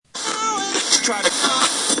try to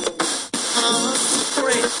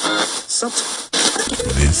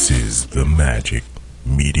This is the Magic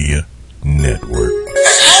Media Network. Open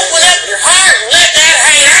up your heart and let that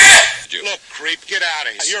hang out! Look, creep, get out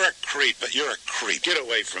of here. You're a creep, but you're a creep. Get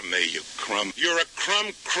away from me, you crumb. You're a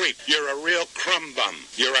crumb creep. You're a real crumb bum.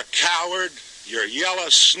 You're a coward. You're a yellow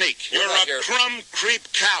sneak. You're a crumb creep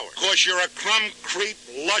coward. Of course, you're a crumb creep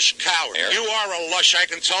lush coward. You are a lush, I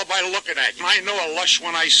can tell by looking at you. I know a lush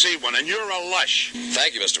when I see one, and you're a lush.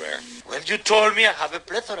 Thank you, Mr. Mayor. Well, you told me I have a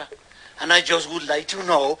plethora. And I just would like to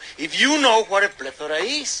know if you know what a plethora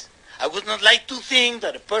is. I would not like to think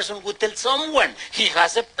that a person would tell someone he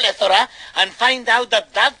has a plethora and find out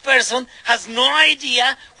that that person has no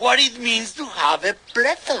idea what it means to have a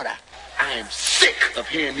plethora. I am sick of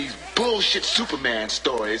hearing these bullshit Superman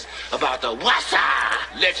stories about the Wassa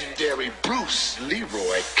legendary Bruce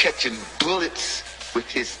Leroy catching bullets with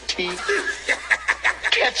his teeth.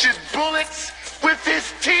 Catching bullets with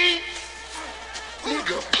his teeth?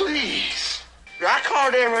 Nigga, please. I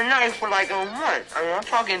called every night for like a month. I mean, I'm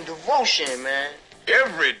talking devotion, man.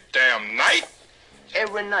 Every damn night?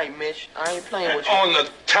 Every night, Mitch. I ain't playing with you. On the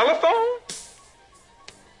telephone?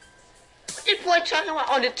 What this boy talking about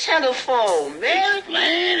on the telephone, man?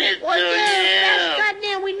 Explain it What to the hell? him.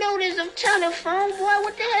 Goddamn, we know there's a telephone, boy.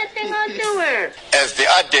 What the hell thing I doing? As the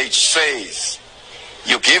adage says,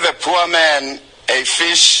 you give a poor man a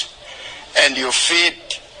fish and you feed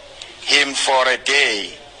him for a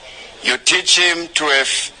day. You teach him to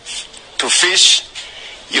fish.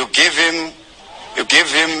 You give him,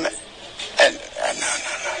 and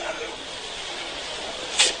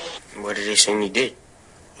no. What did they say he did?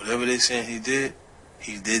 Whatever they saying he did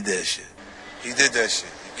that shit. He did that shit.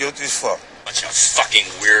 He guilty as fuck. Bunch of fucking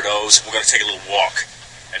weirdos. We're gonna take a little walk.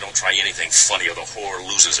 And don't try anything funny or the whore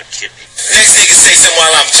loses a kidney. Next nigga say something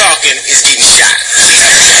while I'm talking is getting shot.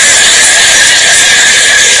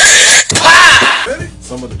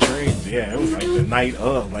 Some of the trades, yeah, it was like the night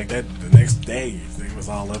of, like that, the next day, it was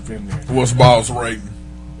all up in there. What's Ball's rating?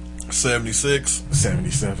 76?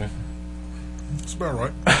 77. That's about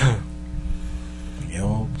right. You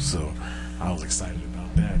know, so I was excited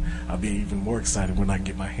about that. I'll be even more excited when I can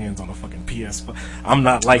get my hands on a fucking PS5. I'm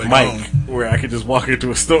not like Mike, where I could just walk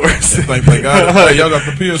into a store and say, think they got it. Hey, y'all got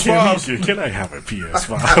the PS5s? Can I have a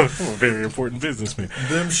PS5? I'm a very important businessman.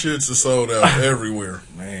 Them shits are sold out everywhere.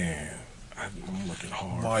 Man. I'm looking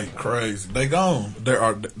hard. Like crazy. They gone.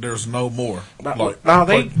 There's no more.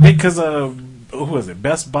 Because who was it?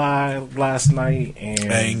 Best Buy last night, and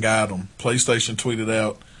they ain't got them. PlayStation tweeted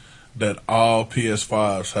out that all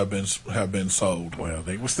PS5s have been sold. Well,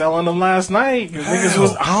 they were selling them last night. Niggas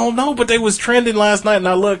was, I don't know, but they was trending last night, and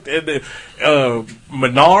I looked at the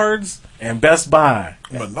Menards and Best Buy.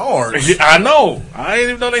 Menards? I know. I didn't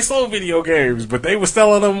even know they sold video games, but they were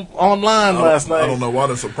selling them online last night. I don't know why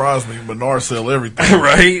that surprised me. Menards sell everything.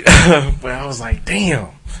 Right? But I was like,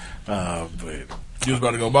 damn. But you was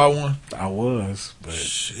about to go buy one? I was, but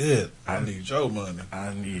shit, I need your money.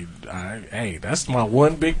 Hey, that's my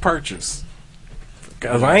one big purchase.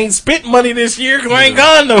 Cause I ain't spent money this year because I ain't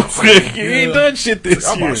gone nowhere. You ain't done shit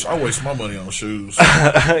this year. I waste my money on shoes.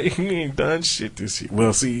 You ain't done shit this year.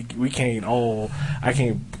 Well, see, I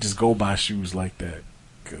can't just go buy shoes like that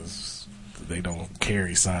because they don't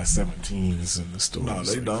carry size 17s in the stores. No,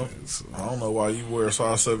 they don't. So. I don't know why you wear a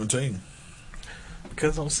size 17.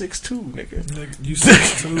 Because I'm 6'2", nigga. You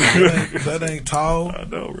 6'2". that ain't tall. I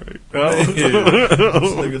know, right?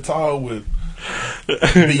 This nigga tall with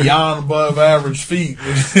beyond above average feet.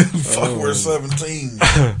 Fuck, we're 17.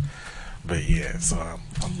 But yeah, so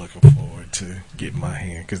I'm looking forward to getting my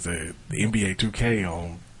hand because the NBA 2K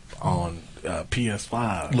on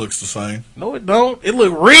PS5 looks the same. No, it don't. It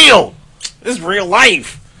look real. It's real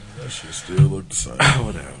life. That shit still look the same.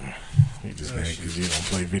 Whatever. You just mad because you don't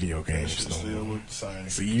play video games. That shit still look the same.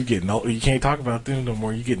 See, you getting old. You can't talk about them no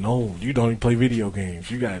more. You getting old. You don't even play video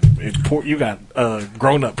games. You got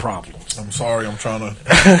grown up problems. I'm sorry. I'm trying to.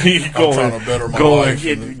 I'm trying to better my life.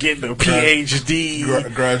 Getting a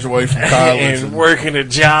PhD, graduate from college, and working a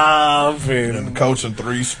job, and coaching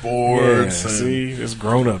 3 sports. Yeah, see, it's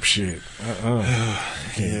grown up shit.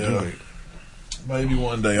 Can't do it. Maybe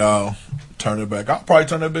one day I'll turn it back. I'll probably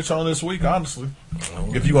turn that bitch on this week, honestly.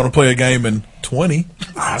 If you want to play a game in 20.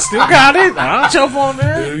 I still got it. I'll jump on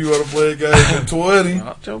there. If you want to play a game in 20.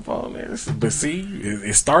 I'll jump on there. But see,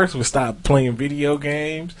 it starts with stop playing video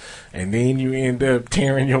games, and then you end up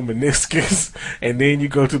tearing your meniscus, and then you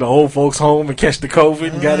go to the old folks' home and catch the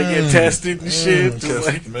COVID and got to get tested and shit.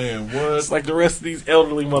 Man, what? It's like the rest of these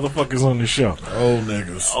elderly motherfuckers on the show. Old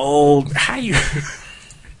niggas. Old. How you...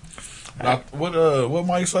 What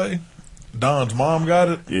Mike say? Don's mom got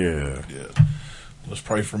it? Yeah. let's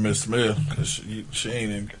pray for Miss Smith because she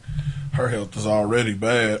ain't in. Her health is already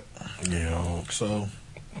bad. Yeah. So.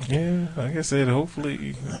 Yeah, like I said,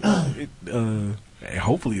 hopefully,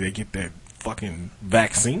 hopefully they get that fucking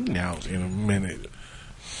vaccine out in a minute.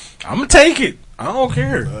 I'm gonna take it. I don't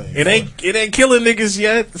care. It ain't killing niggas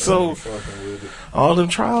yet. So all them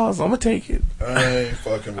trials, I'm gonna take it. I ain't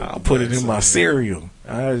fucking with I'll put it in my cereal.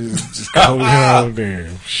 I just go down there.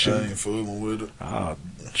 Shoot. I ain't fooling with it. I'll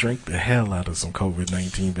drink the hell out of some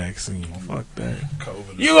COVID-19 vaccine. Fuck that.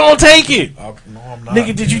 COVID. You gonna take it? No, I'm not.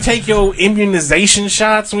 Nigga, did you take your immunization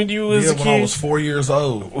shots when you was a kid? When I was 4 years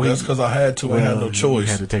old. That's because I had to. I had no choice.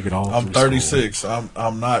 You had to take it all. I'm 36.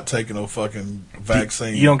 I'm not taking no fucking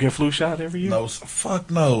vaccine. You don't get flu shot every year? No, fuck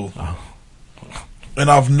no. Oh. And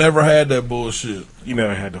I've never had that bullshit. You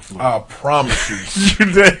never had the flu. I promise you.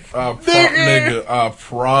 Nigga, I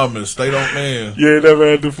promise. They don't, man. You ain't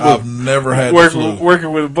never had the flu. I've never had the flu.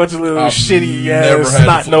 Working with a bunch of little shitty ass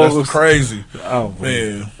snot nose. That's crazy. Oh,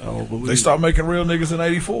 man. I don't believe they stopped making real niggas in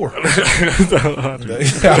 84.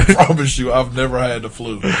 I promise you, I've never had the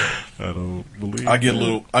flu. I don't believe I get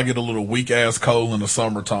a little weak ass cold in the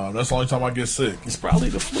summertime. That's the only time I get sick. It's probably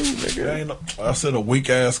the flu, nigga. I said a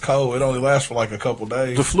weak ass cold. It only lasts for like a couple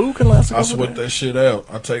days. The flu can last a couple days. I sweat that shit out.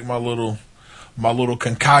 I take my little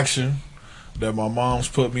concoction that my mom's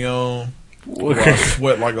put me on. I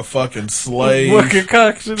sweat like a fucking slave. What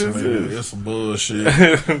concoction is this? It's some bullshit.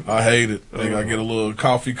 I hate it. Nigga, I get a little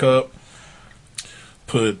coffee cup,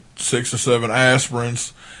 put 6 or 7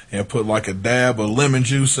 aspirins, and put like a dab of lemon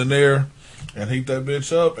juice in there, and heat that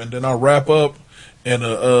bitch up, and then I wrap up in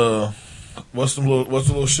a what's the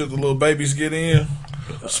little shit the little babies get in?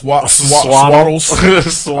 Swaddles.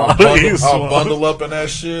 I'll bundle up in that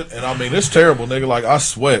shit, and I mean it's terrible, nigga. Like I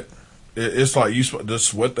sweat. It's like you just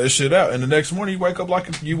sweat that shit out, and the next morning you wake up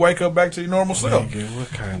back to your normal self. Nigga, what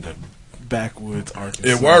kind of backwoods Arkansas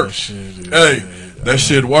it works. Shit is that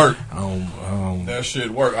shit work. That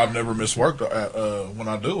shit work. I've never missed work when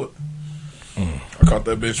I do it. I caught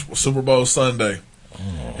that bitch Super Bowl Sunday.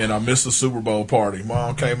 And I missed the Super Bowl party.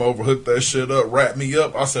 Mom came over, hooked that shit up, wrapped me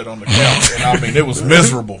up. I sat on the couch, and I mean, it was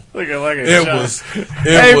miserable. It was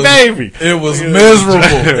baby. It was miserable.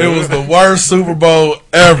 It was the worst Super Bowl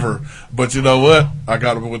ever. But you know what? I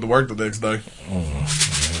got up with the work the next day.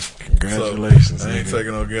 Congratulations. So, I ain't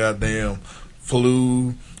taking no goddamn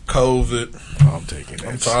flu, COVID. I'm taking that.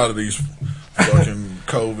 I'm tired of these fucking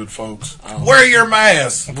COVID folks. Wear your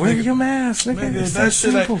mask. Wear your mask, nigga. Man, that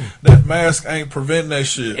shit ain't, that mask ain't preventing that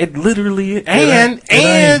shit. It literally is.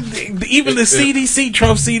 Even the CDC,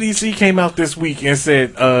 Trump CDC came out this week and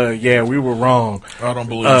said, yeah, we were wrong. I don't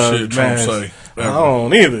believe shit Trump say. I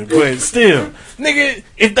don't either, but still. Nigga,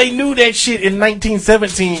 if they knew that shit in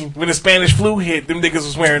 1917 when the Spanish flu hit, them niggas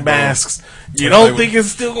was wearing masks. You don't think it's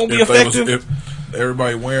still going to be effective? If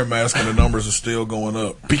everybody wearing masks and the numbers are still going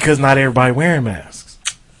up. Because not everybody wearing masks.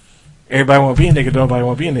 Everybody want to be a nigga, nobody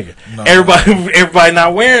want to be a nigga. No. Everybody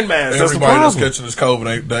not wearing masks. Everybody that's catching this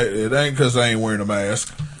COVID, it ain't because they ain't wearing a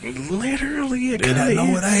mask. Literally, it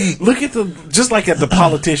ain't. Look at just like at the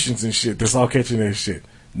politicians and shit that's all catching that shit.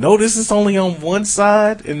 Notice it's only on one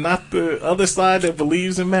side and not the other side that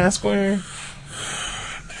believes in mask wearing.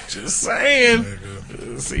 Just saying.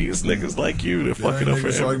 See, it's niggas like you that fuck it up for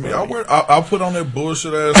everybody. Like me. I put on that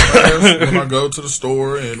bullshit ass mask when I go to the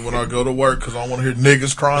store and when I go to work because I want to hear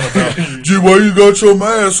niggas crying about, gee, why you got your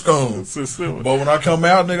mask on? But when I come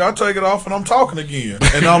out, nigga, I take it off and I'm talking again.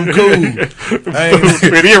 And I'm cool.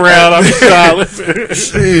 Pretty around, I'm silent.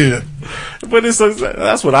 Shit. But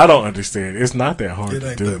that's what I don't understand. It's not that hard It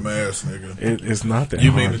ain't to do. that mask, nigga. It's not that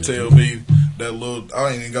you hard. You mean to tell me that I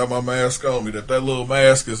ain't even got my mask on me, that little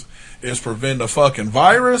mask is preventing a fucking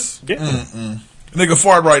virus? Yeah. Nigga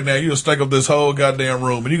fart right now, you'll stink up this whole goddamn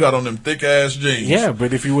room and you got on them thick ass jeans. Yeah,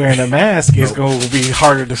 but if you're wearing a mask, it's going to be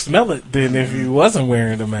harder to smell it than if you wasn't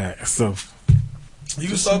wearing a mask. So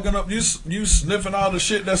you soaking up, you sniffing all the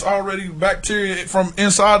shit that's already bacteria from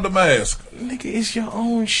inside the mask. Nigga, it's your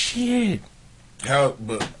own shit. How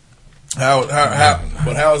is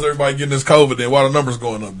everybody getting this COVID then? Why the numbers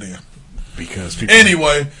going up then? Because people.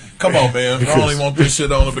 Anyway, come on, man. I only want this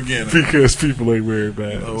shit on the beginning. Because people ain't wearing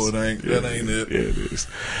masks. No, it ain't. That ain't it. Yeah, it is.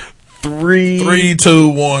 3, 2,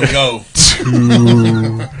 1, go.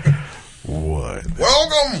 2, 1.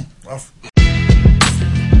 Welcome.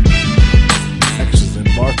 Actions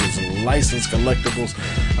and markers and licensed collectibles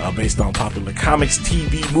based on popular comics,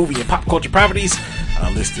 TV, movie, and pop culture properties.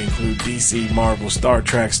 Lists include DC, Marvel, Star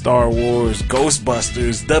Trek, Star Wars,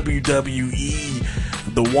 Ghostbusters, WWE,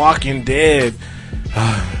 The Walking Dead,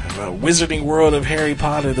 Wizarding World of Harry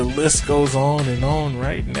Potter. The list goes on and on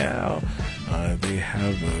right now. They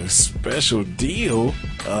have a special deal.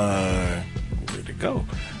 Where'd it go?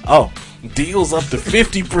 Oh, deals up to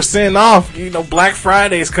 50% off. You know, Black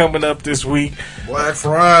Friday's coming up this week. Black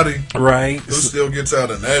Friday. Right. Who still gets out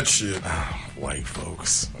of that shit? White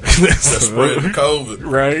folks. That spread the COVID.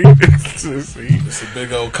 Right. It's a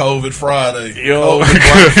big old COVID Friday. Yo, COVID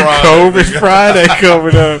Black Friday. COVID Friday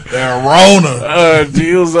coming up. That Rona.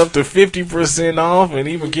 Deals up to 50% off and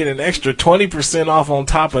even get an extra 20% off on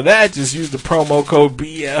top of that. Just use the promo code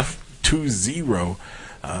BF20.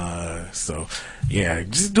 So yeah,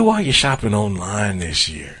 just do all your shopping online this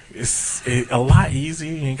year. It's a lot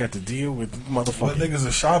easier. You ain't got to deal with motherfuckers. What niggas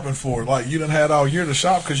are shopping for? Like, you done had all year to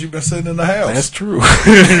shop because you've been sitting in the house. That's true.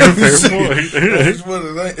 Fair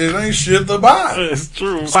point. It ain't shit to buy. It's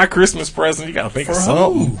true. Buy Christmas present, you gotta think For of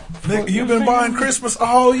something. Nigga, you've been buying Christmas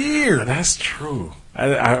all year. That's true.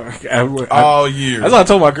 All year. That's what I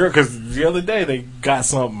told my girl, because the other day they got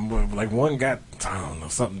something, like one got, I don't know,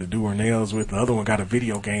 something to do her nails with, the other one got a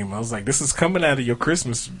video game. I was like, this is coming out of your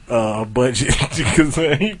Christmas budget, because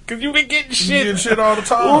you've been getting shit. You get shit all the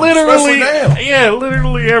time. Literally, now. yeah,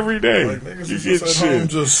 literally every day. Like, niggas you just get at shit. home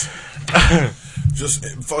just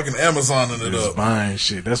fucking Amazoning it up. Buying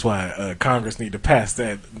shit. That's why Congress need to pass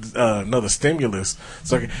that another stimulus.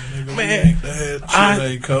 So, Nigga, man, that shit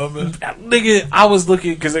ain't coming. Nigga, I was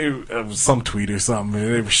looking because they some tweet or something,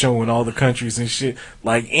 and they were showing all the countries and shit.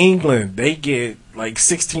 Like England, they get like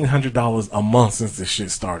 $1,600 a month since this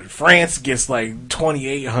shit started. France gets like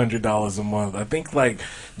 $2,800 a month. I think like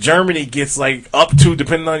Germany gets like up to,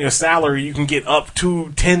 depending on your salary, you can get up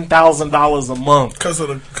to $10,000 a month. Cause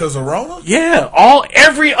of Rona? Yeah,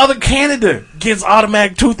 every other Canada gets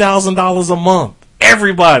automatic $2,000 a month.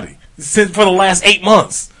 Everybody since for the last 8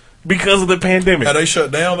 months because of the pandemic. Have they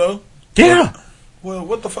shut down though? Yeah. Well,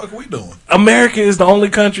 what the fuck are we doing? America is the only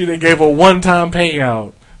country that gave a one-time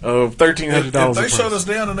payout of $1,300. If they shut us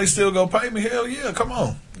down and they still go pay me, hell yeah, come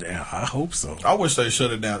on. Yeah, I hope so. I wish they shut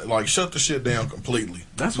it down. Like, shut the shit down completely.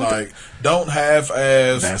 That's what like, don't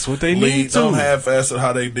half-ass. That's what they need to. Don't half-ass it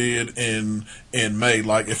how they did in May.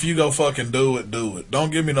 Like, if you go fucking do it, do it. Don't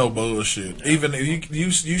give me no bullshit. Even if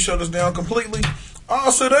you shut us down completely,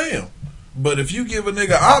 I'll sit down. But if you give a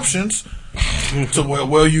nigga options to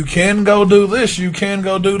well, you can go do this, you can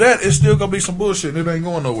go do that, it's still gonna be some bullshit. It ain't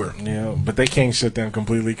going nowhere. Yeah, but they can't shut down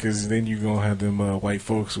completely because then you're gonna have them white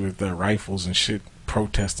folks with rifles and shit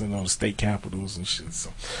protesting on the state capitals and shit.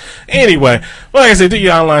 So anyway, like I said, do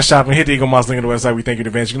your online shopping. Hit the Eagle Moss link on the website. We thank you in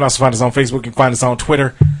advance. You can also find us on Facebook. You can find us on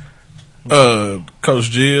Twitter.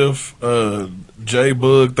 Coach Jiv,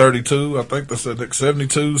 JBug32, I think that's at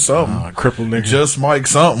 72 something. Crippled nigga. Just Mike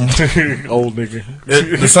something. Old nigga.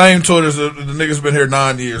 The same Twitters. The nigga's been here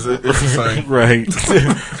 9 years. It's the same. Right.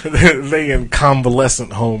 They in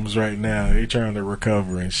convalescent homes right now. They trying to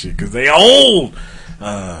recover and shit because they old.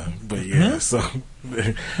 But yeah, so.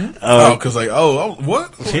 Because they old.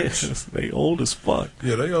 What? Yes, they old as fuck.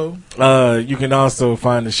 Yeah, they old. You can also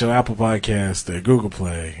find the show Apple Podcast, Google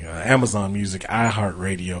Play, Amazon Music,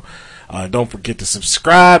 iHeartRadio. Don't forget to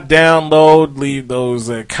subscribe, download, leave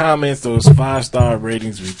those comments, those 5-star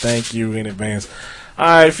ratings. We thank you in advance. All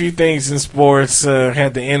right, a few things in sports.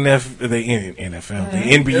 Had the NBA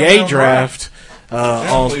draft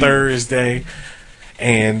on Thursday.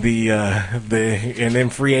 And and then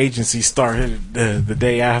free agency started the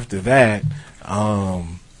day after that.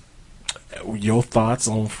 Your thoughts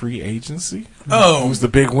on free agency? Who's the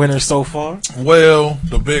big winner so far? Well,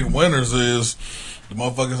 the big winners is the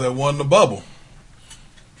motherfuckers that won the bubble.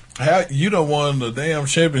 How you done won the damn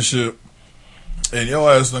championship, and your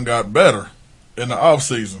ass done got better in the off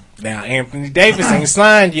season. Now Anthony Davis ain't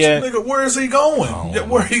signed yet. Nigga, where is he going?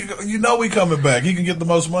 Where he coming back? He can get the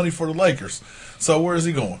most money for the Lakers. So where is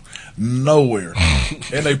he going? Nowhere.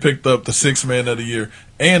 And they picked up the 6th man of the year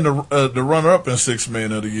and the runner-up in 6th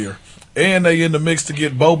man of the year. And they in the mix to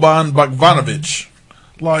get Boban Bogdanovic.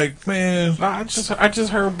 Like, man, I just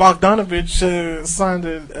heard Bogdanovic signed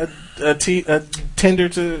a tender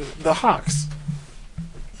to the Hawks.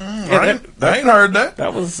 I ain't heard that.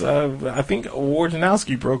 That was I think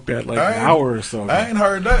Wojnarowski broke that like an hour or so ago. I ain't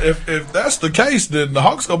heard that. If that's the case, then the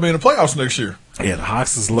Hawks gonna be in the playoffs next year. Yeah, the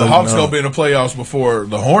Hawks is loading. The Hawks gonna be in the playoffs before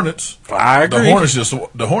the Hornets. I agree.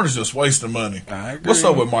 The Hornets just wasting money. I agree. What's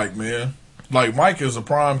up with Mike, man? Like, Mike is a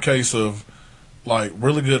prime case of like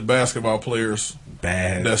really good basketball players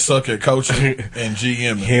that suck at coaching and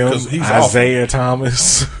GMing. Him, he's Isaiah awful.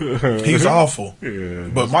 Thomas. He's awful. Yeah.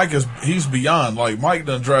 But he's beyond. Like, Mike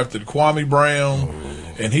done drafted Kwame Brown,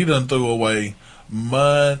 and he done threw away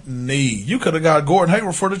money. You could have got Gordon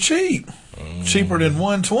Hayward for the cheap. Cheaper than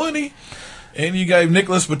 $120. And you gave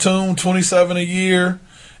Nicholas Batum $27 a year.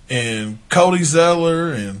 and Cody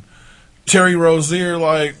Zeller and Terry Rozier.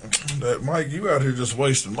 Like, that Mike, you out here just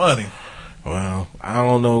wasting money. Well, I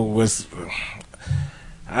don't know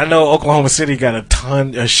I know Oklahoma City got a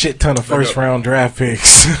shit ton of first round draft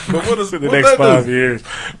picks But what for the next 5 years,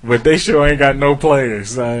 but they sure ain't got no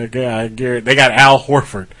players. I guarantee they got Al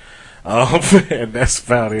Horford, and that's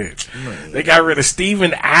about it. Man. They got rid of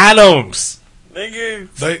Steven Adams.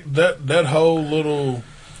 That whole little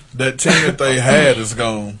that team that they had is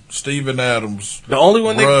gone. Steven Adams, the only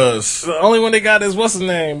one Russ. The only one they got is what's his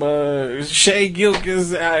name? Shai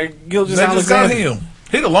Gilgeous-Alexander. Just got him.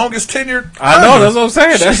 He the longest tenured. I know, that's what I'm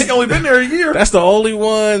saying. He only been there a year. That's the only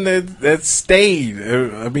one that stayed.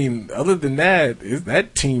 I mean, other than that,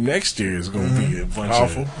 that team next year is going to be a bunch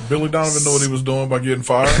awful. Billy Donovan knew what he was doing by getting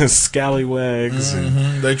fired. Scallywags.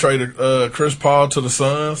 They traded Chris Paul to the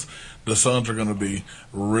Suns. The Suns are going to be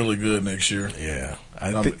really good next year. Yeah,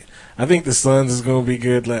 I think the Suns is going to be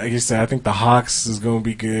good. Like you said, I think the Hawks is going to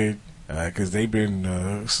be good. Because they've been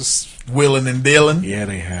willing and dealing. Yeah,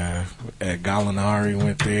 they have. Gallinari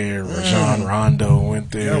went there. Rajon Rondo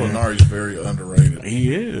went there. Gallinari's very underrated.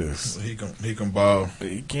 He is. He can ball.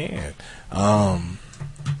 He can.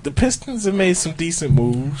 The Pistons have made some decent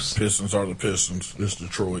moves. Pistons are the Pistons. It's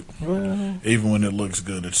Detroit. Well, even when it looks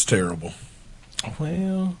good, it's terrible.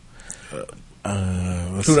 Well,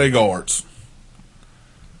 who they guards?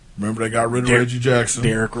 Remember they got rid of Reggie Jackson,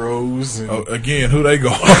 Derrick Rose. Again, who they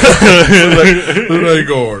guard? who they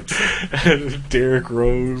guard? Derrick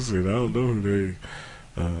Rose, and I don't know who the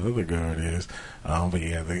other guard is. But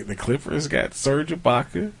yeah, the Clippers got Serge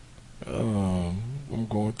Ibaka. I'm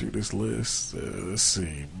going through this list. Let's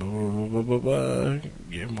see. Yeah,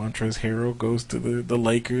 Montrezl Harrell goes to the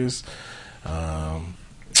Lakers.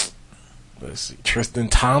 Let's see. Tristan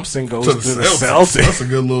Thompson goes to the Celtics. That's a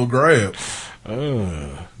good little grab.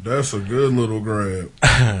 That's a good little grab.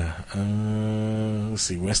 Let's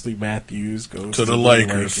see. Wesley Matthews goes to the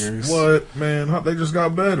Lakers. What, man? They just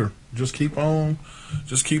got better. Just keep on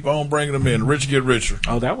bringing them in. Rich get richer.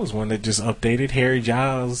 Oh, that was one that just updated. Harry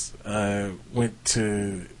Giles went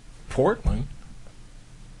to Portland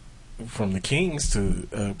from the Kings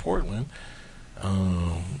to Portland.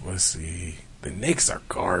 Let's see. The Knicks are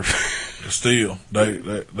garbage. Still,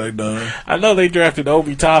 they done. I know they drafted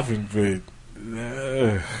Obi Toppin, but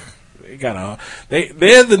they got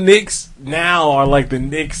they're the Knicks now are like the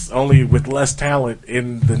Knicks only with less talent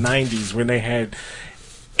in the 90s when they had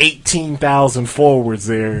 18,000 forwards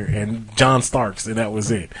there and John Starks, and that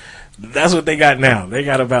was it. That's what they got now. They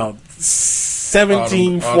got about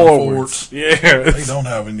 17 forwards. Yeah, they don't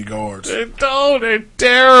have any guards. They don't. They're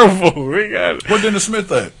terrible. We got. Where Dennis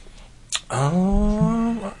Smith at? I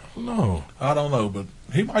don't know. I don't know, but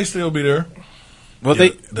he might still be there. Well,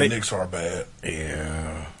 the Knicks are bad.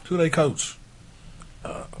 Yeah. Who they coach?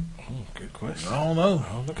 Good question. I don't know.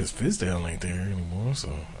 Because Fizdale ain't there anymore,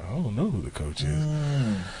 so I don't know who the coach is.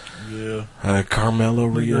 Yeah. Carmelo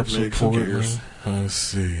re-ups with Portland. Let's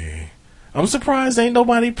see. I'm surprised ain't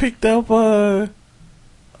nobody picked up, what's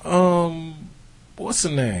the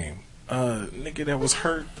name? Nigga that was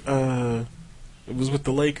hurt, it was with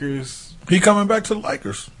the Lakers. He coming back to the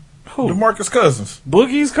Lakers. Who? DeMarcus Cousins.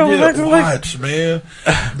 Boogie's coming back to the Lakers? Man.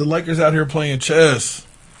 The Lakers out here playing chess.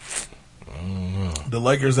 I don't know. The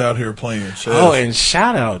Lakers out here playing chess. Oh, and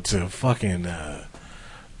shout out to fucking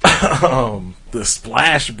the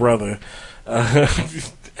Splash brother.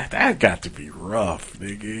 That got to be rough,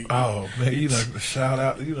 nigga. Oh man, you done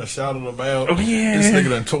shouted him out. Oh yeah, this nigga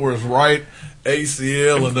done tore his right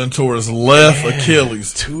ACL and then tore his left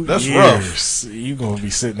Achilles. 2 That's years. rough. You gonna be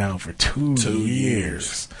sitting out for 2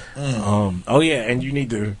 years. Mm. Yeah, and you need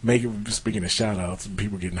to make it. Speaking of shout outs and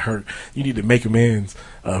people getting hurt, you need to make amends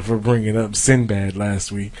for bringing up Sinbad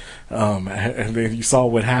last week. And then you saw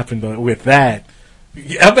what happened with that.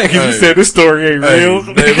 I bet you said this story ain't real. Ain't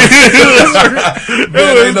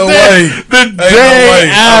no way. The day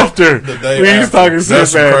after. We was talking so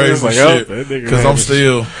bad. It was like, because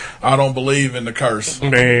I don't believe in the curse.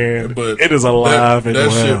 Man, but it is alive and that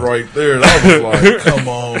well. shit right there, that was like, come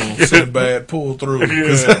on, Sinbad, pull through.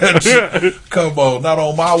 Come on, not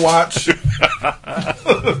on my watch.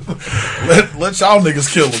 let y'all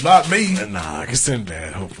niggas kill him, not me. Nah,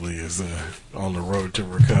 Sinbad hopefully is on the road to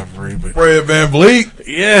recovery. But Fred VanVleet.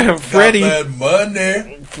 Yeah, Freddie. Got that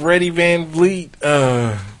money. Freddie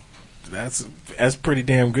VanVleet. That's pretty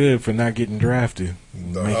damn good for not getting drafted.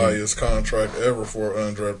 The highest contract ever for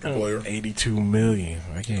an undrafted player. $82 million.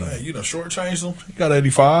 I can't. Man, you done shortchanged him. He got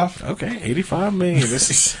 85. Okay, $85 million.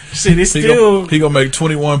 Shit, it's still. He gonna make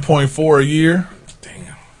 21.4 a year.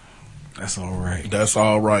 Damn. That's all right. That's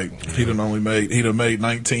all right. He done made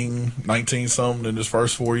 19 something in his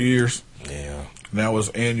first 4 years. Yeah. Now his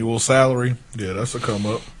annual salary, that's a come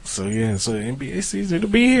up. So NBA season, it'll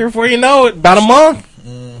be here before you know it. About a month.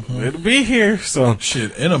 Mm-hmm. It'll be here. So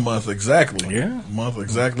shit, in a month exactly. Yeah. A month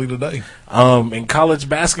exactly today. And college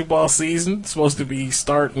basketball season supposed to be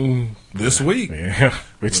starting this week. Yeah.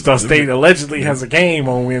 Wichita State allegedly has a game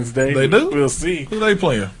on Wednesday. They do? We'll see. Who they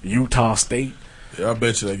playing? Utah State. Yeah, I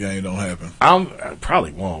bet you that game don't happen. I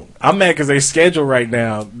probably won't. I'm mad because they schedule right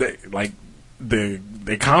now,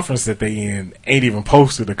 the conference that they in ain't even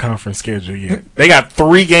posted a conference schedule yet. They got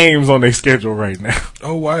 3 games on their schedule right now.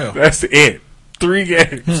 Oh, wow. That's it. 3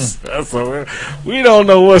 games. So we don't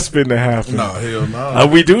know what's been to happen. No, hell no.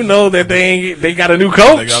 We do know that they got a new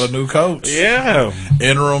coach. They got a new coach. Yeah.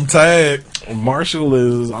 Interim tag. Marshall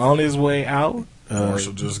is on his way out.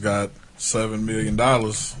 Marshall just got $7 million. That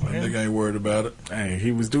nigga ain't worried about it. Hey,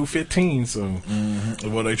 he was due 15, so.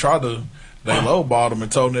 Mm-hmm. Well, they lowballed him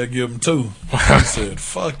and told him they'd give him 2. He said,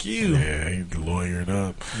 fuck you. Yeah, he lawyered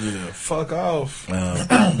up. Yeah, fuck off.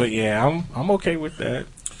 But yeah, I'm okay with that.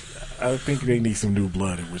 I think they need some new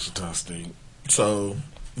blood at Wichita State. So,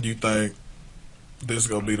 you think this is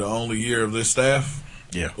going to be the only year of this staff?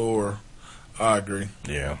 Yeah. Or, I agree.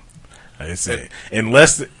 Yeah. I say,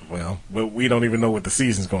 unless, but we don't even know what the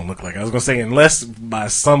season's going to look like. I was going to say, unless by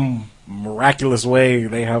some miraculous way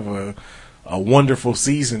they have a wonderful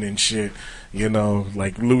season and shit,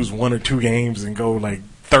 like lose 1 or 2 games and go like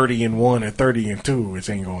 30-1 or 30-2, which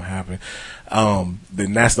ain't gonna happen.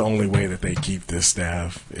 Then that's the only way that they keep this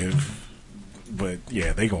staff. But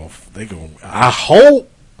yeah, they gon' I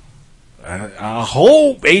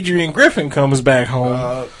hope Adrian Griffin comes back home.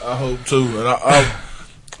 I hope too, and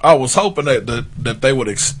I was hoping that they would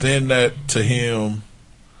extend that to him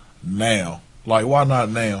now. Like, why not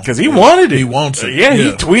now? Because he wanted it. He wants it. Yeah,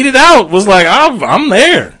 he tweeted out, was like, I'm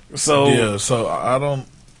there. So yeah, so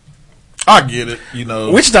I get it,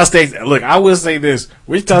 Wichita State, look, I will say this.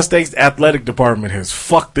 Wichita State's athletic department has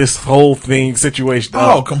fucked this whole situation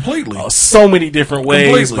up. Oh, completely. So many different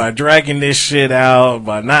ways by dragging this shit out,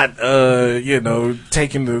 by not,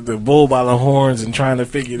 taking the bull by the horns and trying to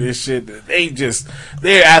figure this shit.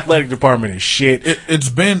 Their athletic department is shit. It's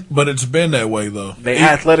been that way, though. The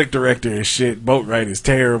athletic director is shit. Boatwright is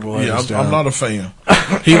terrible. Yeah, I'm not a fan.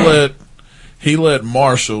 He let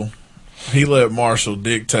Marshall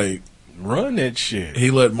dictate. Run that shit.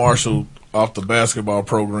 He let Marshall off the basketball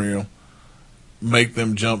program, make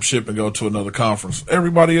them jump ship and go to another conference.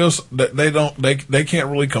 Everybody else, they can't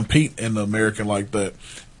really compete in the American like that.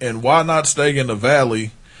 And why not stay in the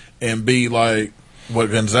Valley and be like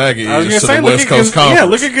what Gonzaga is to the West Coast Conference? Yeah,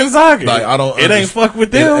 look at Gonzaga. Like, it ain't fuck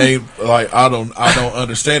with them. It ain't like I don't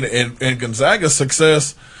understand it. And Gonzaga's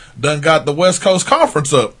success done got the West Coast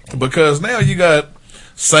Conference up because now you got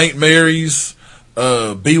St. Mary's.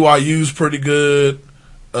 BYU's pretty good.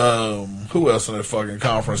 Who else in that fucking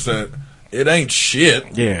conference that it ain't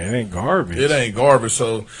shit? Yeah, it ain't garbage. It ain't garbage.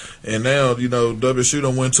 So, and now WSU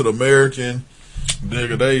done went to the American.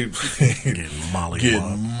 Nigga, they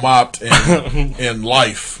getting mopped in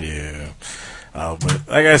life. Yeah. But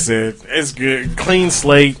like I said, it's good. Clean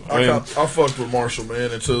slate. I fucked with Marshall,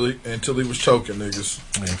 man, until he was choking niggas.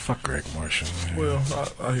 Man, fuck Greg Marshall, man. Well,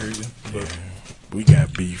 I hear you. But. Yeah. We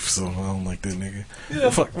got beef, so I don't like that nigga. Yeah.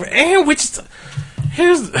 Fuck, and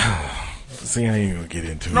see, I ain't gonna get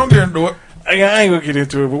into it. Don't get into it. I ain't gonna get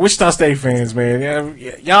into it, but Wichita State fans, man,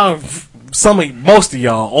 y'all, most of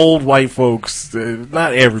y'all, old white folks,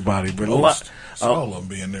 not everybody, but all of them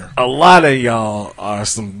being there. A lot of y'all are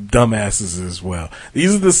some dumbasses as well.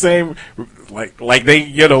 These are the same, like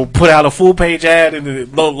they, put out a full page ad in the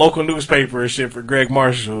local newspaper and shit for Greg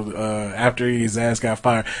Marshall, after his ass got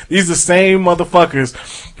fired. These are the same motherfuckers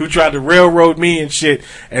who tried to railroad me and shit,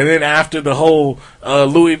 and then after the whole,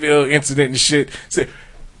 Louisville incident and shit, said,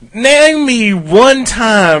 name me one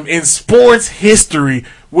time in sports history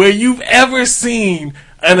where you've ever seen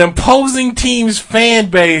an opposing team's fan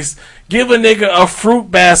base give a nigga a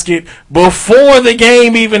fruit basket before the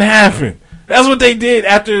game even happened. That's what they did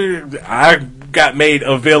after I got made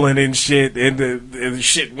a villain and shit, and the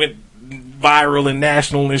shit went viral and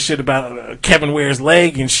national and shit about Kevin Ware's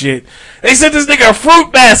leg and shit. They sent this nigga a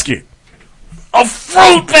fruit basket. A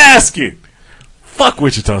fruit basket! Fuck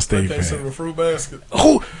Wichita State, they man. sent a fruit basket?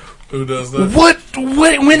 Who does that? What?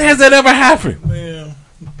 When has that ever happened? Man,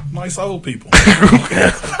 nice old people.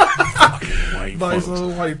 Nice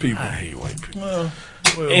old white people. I hate white people. Well,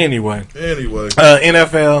 anyway.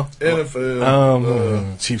 NFL.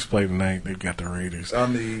 Chiefs play tonight. They've got the Raiders. I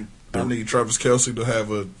need Travis Kelce to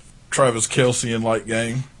have a Travis Kelce-like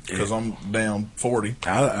game. because I'm down 40.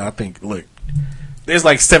 I think, look, there's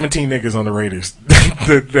like 17 niggas on the Raiders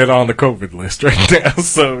that are on the COVID list right now.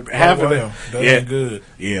 So half of them, that ain't good.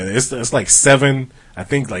 Yeah, it's like 7. I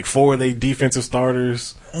think like 4 of they defensive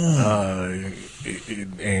starters, and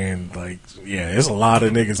like it's a lot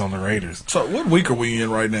of niggas on the Raiders. So what week are we in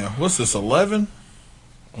right now? What's this, 11?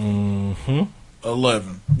 Mm-hmm.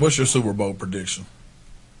 11. What's your Super Bowl prediction?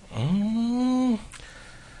 I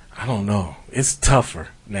don't know. It's tougher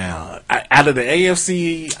now. Out of the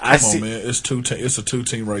AFC, Come on, man. It's a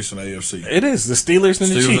 2-team race in the AFC. It is the Steelers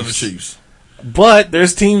and the Chiefs. And the Chiefs. But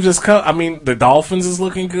there's teams that's come. I mean, the Dolphins is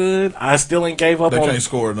looking good. I still ain't gave up. They can't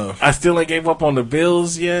score enough. I still ain't gave up on the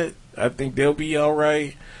Bills yet. I think they'll be all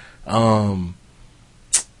right.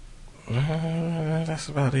 That's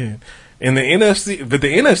about it. And the NFC, but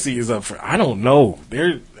the NFC is up for. I don't know.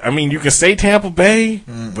 I mean, you can say Tampa Bay,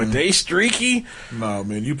 but they streaky. No,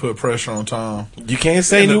 man, you put pressure on Tom. You can't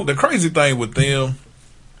say the crazy thing with them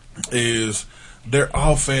is their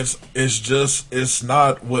offense is it's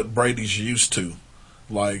not what Brady's used to.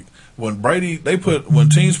 Like when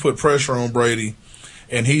teams put pressure on Brady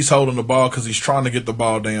and he's holding the ball because he's trying to get the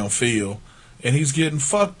ball downfield and he's getting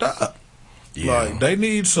fucked up. Yeah. Like they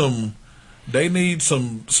need some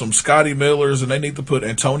Scotty Millers, and they need to put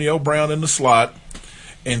Antonio Brown in the slot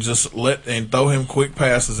and just throw him quick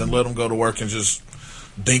passes and let him go to work and just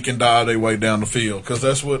dink and dive their way down the field, because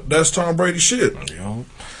that's Tom Brady's shit. Yeah.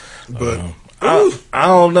 But I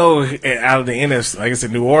don't know. Out of the NFC, like I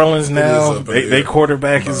said, New Orleans now, they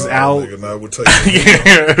quarterback is out. Nigga, not with Taysom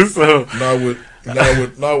Hill.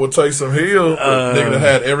 Not with Taysom Hill. Nigga that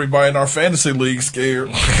had everybody in our fantasy league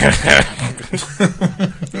scared.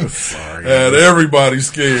 Sorry, had everybody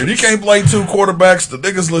scared. He can't play 2 quarterbacks. The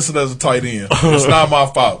nigga's listed as a tight end. It's not my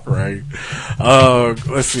fault. Right.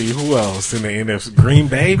 Let's see who else in the NFC. Green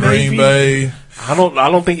Bay. Maybe? Green Bay. I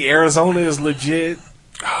don't think Arizona is legit.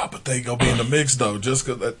 But they gonna be in the mix though, just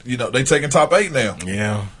because they taking top 8 now.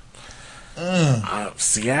 Yeah.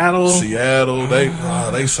 Seattle, they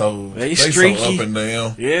so up and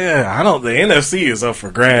down. Yeah, the NFC is up for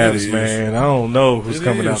grabs, man. I don't know who's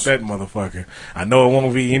coming out that motherfucker. I know it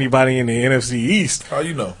won't be anybody in the NFC East. How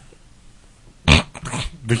you know? How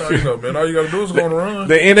you know, man? All you gotta do is go on a run.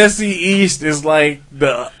 The NFC East is like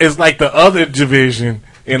the other division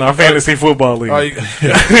in our fantasy football league.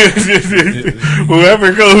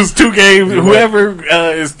 Whoever goes 2 games, whoever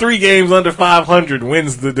is 3 games under 500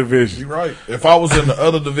 wins the division. You're right. If I was in the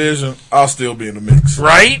other division, I'll still be in the mix.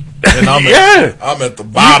 Right? And I'm at the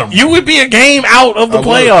bottom. You would be a game out of the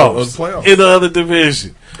playoffs in the other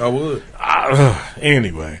division. I would.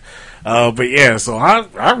 Anyway. But yeah, so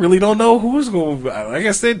I really don't know who's going to, like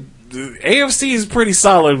I said, the AFC is pretty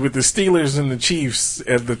solid with the Steelers and the Chiefs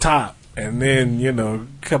at the top. And then, a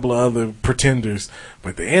couple of other pretenders.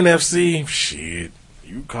 But the NFC, shit,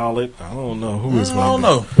 you call it. I don't know who is going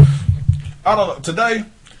to I don't know.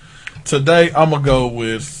 Today I'm gonna go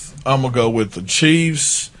with the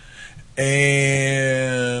Chiefs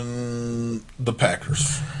and the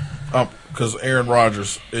Packers. Because Aaron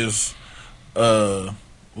Rodgers is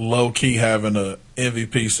low key having a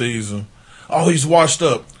MVP season. Oh, he's washed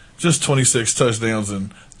up. Just 26 touchdowns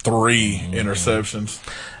and 3 interceptions.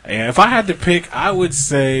 And if I had to pick, I would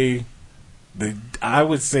say the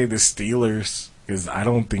Steelers, because I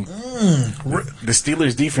don't think the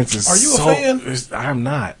Steelers defense is. Are you a fan? I'm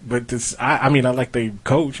not, but I mean, I like the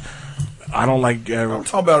coach. I don't like. I'm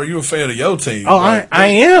talking about, are you a fan of your team? Oh, I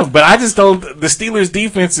am, but I just don't. The Steelers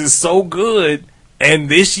defense is so good, and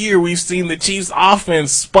this year we've seen the Chiefs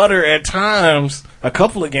offense sputter at times. A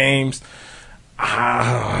couple of games.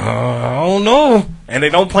 I don't know, and they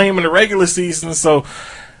don't play him in the regular season, so.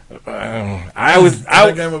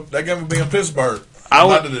 That game would be in Pittsburgh.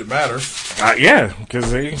 Not that it matters. Yeah,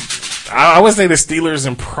 because I would say the Steelers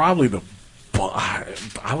and probably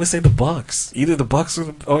I would say the Bucks. Either the Bucks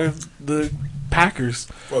or the Packers.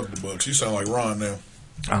 Fuck the Bucks. You sound like Ron now.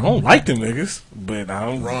 I don't like them niggas, but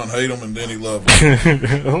Ron hate them and then he love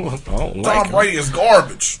them. Tom Brady is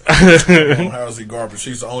garbage. How is he garbage?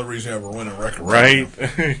 He's the only reason he ever win a record. Right?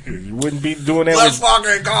 You wouldn't be doing that. Let's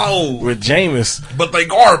fucking go with Jameis. But they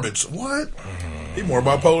garbage. What? He more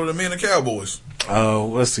bipolar than me and the Cowboys.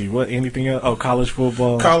 Let's see. What? Anything else? Oh, college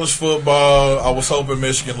football. College football. I was hoping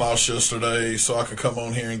Michigan lost yesterday so I could come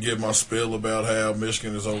on here and give my spiel about how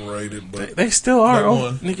Michigan is overrated. But they still are.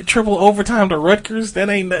 Nigga, triple overtime to Rutgers. That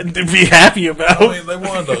ain't nothing to be happy about. I mean, they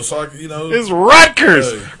won though, so it's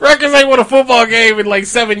Rutgers. Hey. Rutgers ain't won a football game in like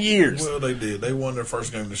 7 years. Well, they did. They won their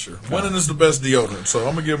first game this year. Winning is the best deodorant, so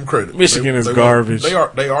I'm gonna give them credit. Michigan is garbage. They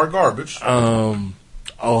are garbage.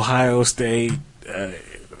 Ohio State,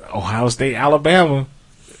 Alabama.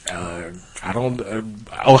 I don't.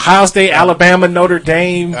 Ohio State, Alabama, Notre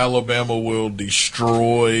Dame. Alabama will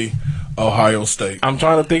destroy Ohio State. I'm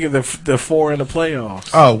trying to think of the four in the playoffs.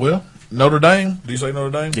 Oh well, Notre Dame. Do you say Notre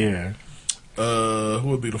Dame? Yeah. Who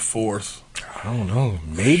would be the fourth? I don't know.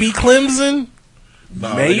 Maybe Clemson.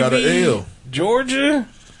 Nah, Maybe they got an L. Georgia.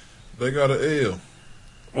 They got an L.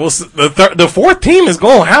 Well, the fourth team is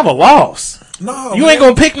gonna have a loss. No, you ain't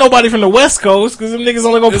gonna pick nobody from the West Coast because them niggas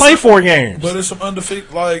only gonna play 4 games. But it's some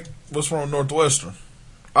undefeated. Like what's wrong with Northwestern?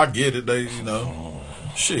 I get it. They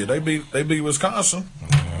shit. They beat Wisconsin.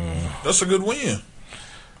 That's a good win.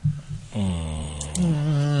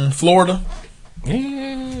 Florida.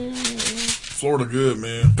 Florida good,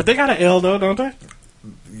 man. But they got an L though, don't they?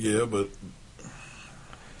 Yeah, but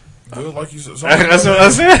good, like you said. That's what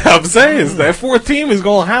I'm saying that fourth team is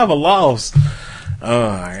gonna have a loss.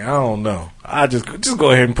 I don't know. I just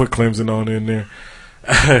go ahead and put Clemson on in there,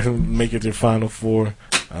 make it your Final Four.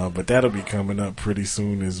 But that'll be coming up pretty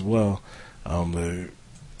soon as well.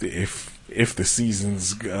 If the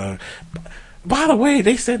season's. By the way,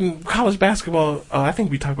 they said in college basketball, I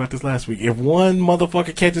think we talked about this last week. If one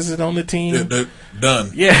motherfucker catches it on the team, they're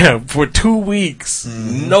done. Yeah, for 2 weeks,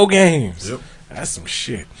 no games. Yep. That's some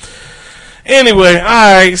shit. Anyway,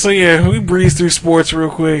 alright, so yeah, we breeze through sports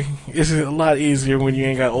real quick. It's a lot easier when you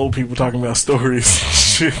ain't got old people talking about stories.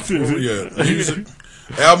 Shit. Oh, yeah. Music.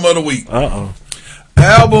 Album of the week. Uh-oh.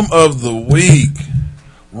 Album of the week.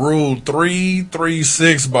 Rule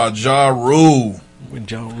 336 by Ja Rule. When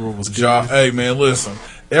Ja Rule was good. Hey, man, listen.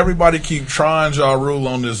 Everybody keep trying Ja Rule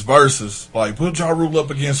on this versus. Like, put Ja Rule up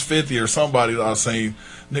against 50 or somebody that I've seen.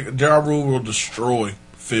 Nigga, Ja Rule will destroy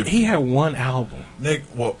 50. He had one album. Nick,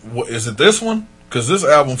 what is it this one? Because this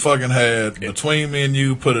album fucking had Between Me and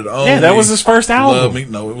You, Put It On. Yeah, that was his first album. Love Me.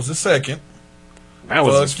 No, it was his second. That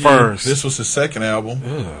was his first. This was his second album.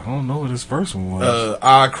 Ugh, I don't know what his first one was.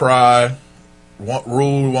 I Cry.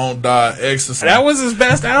 Rule Won't Die, Ecstasy. That was his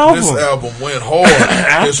best album. This album went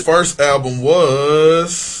hard. His first album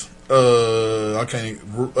was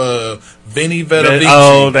Vinny Vetta Vici.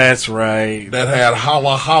 Oh, that's right. That had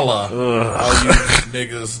Holla Holla. All you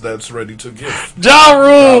niggas that's ready to give. Ja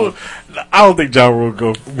Rule. I don't think Ja Rule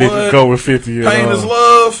go with 50. Pain is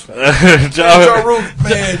Love. Ja Rule,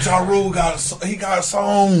 man. Ja Rule got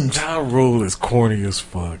songs. Ja Rule is corny as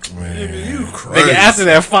fuck, man. Nigga, you crazy. Nigga, after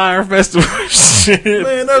that Fire Festival shit.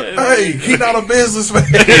 Man, hey, he not a businessman.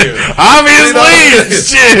 Obviously,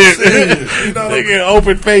 shit. Nigga,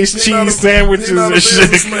 open face cheese sandwiches and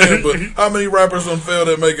shit. But how many rappers done failed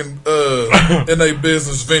at making in their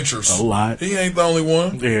business ventures? A lot. He ain't the only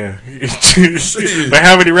one. Yeah. But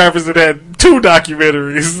how many rappers have had 2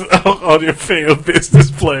 documentaries on their failed business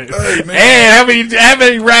plan? Hey, man. And how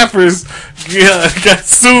many rappers got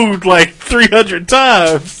sued like 300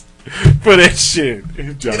 times for that shit?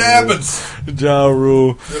 It happens. Ja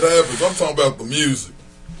Rule. It happens. I'm talking about the music.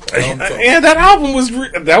 And that album was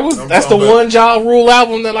that's the one Ja Rule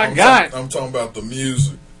album that I got. I'm talking about the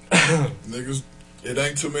music. Niggas, it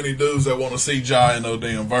ain't too many dudes that want to see Ja in no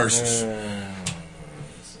damn verses.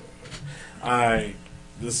 Alright,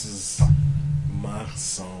 this is my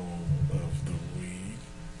song of the week.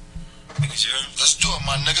 Let's do it,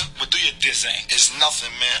 my nigga. What do your diss ain't? It's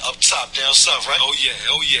nothing, man. Up top, down south, right? Oh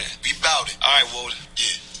yeah. We bout it. Alright, Walter.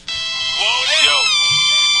 Yeah. Walter. Yo,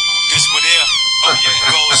 this one here. Oh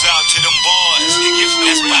yeah. Goes out to them boys.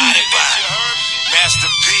 Let's body.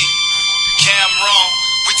 Master P. Cameron.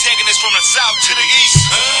 We taking this from the south to the east.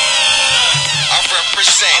 I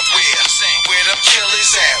represent where the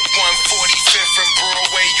killers at. 145th and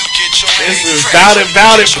Broadway. You get your This is Bout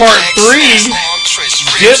It Part 3.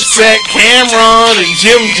 Dipset, Cameron, and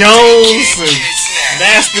Jim Jones, and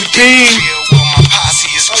Master P.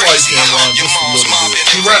 I like Cameron just a little bit.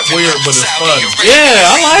 He rap weird, but it's funny.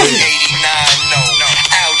 Yeah, I like it.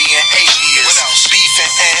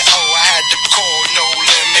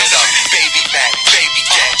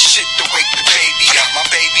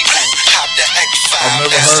 I've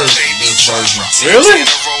never heard this version. Really?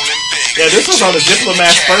 Yeah, this was on the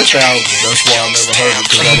Diplomat's first album. That's why I never heard it,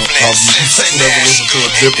 because I've never listened to a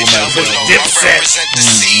Diplomat album. Dipset.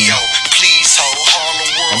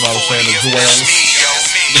 I'm not a fan of Juelz.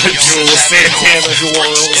 Jules Santana,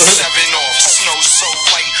 Juelz.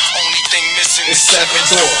 It's 7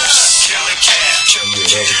 doors.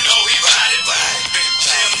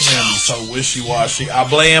 He's so wishy-washy. I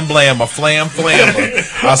blam, I flam, I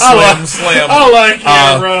slam. I like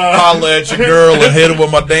Cameron. Holla at your girl and hit her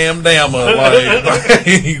with my damn dammer.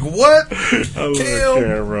 Like what? I love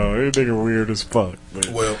Cameron. That nigga weird as fuck.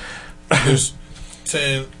 Man. Well, this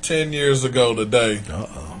 10 years ago today,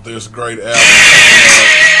 this great album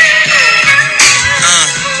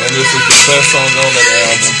And this is the best song on that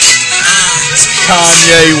album.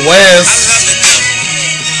 Kanye West.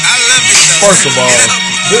 First of all,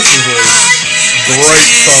 this is a great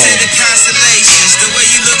song.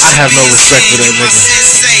 I have no respect for that nigga.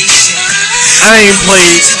 I ain't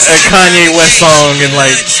played a Kanye West song in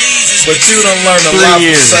like, but you done learned a lot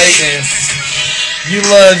from Satan. You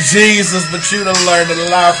love Jesus, but you done learned a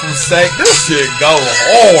lot from Satan. This shit go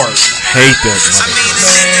hard. Hate that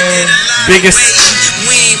man. Biggest.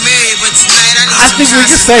 I think we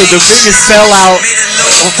can say the biggest sellout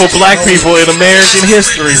for black people in American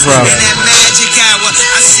history, bro.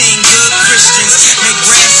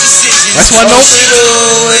 That's why no.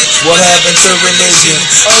 What happened to religion?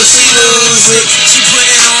 Oh, she lose it. She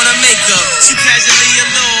putting on her makeup. She casually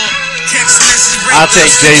alone. Text message. I'll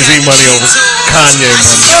take Jay-Z money over Kanye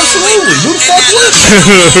money. Absolutely. Who the fuck would?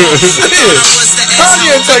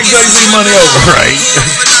 Kanye take Jay-Z money over. Right.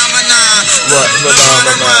 What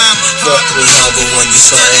phenomenon? What was humble when you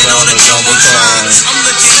started on a number time? I'm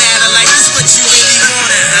looking at her like this what you really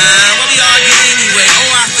wanted, huh? What we arguing anyway?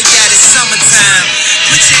 Oh, I forgot it's summertime.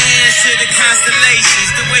 Put your hands to the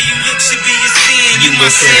constellations. The way you look should be a sin. You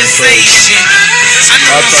my sensation.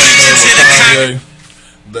 I think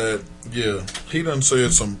that yeah, he done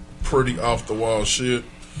said some pretty off the wall shit,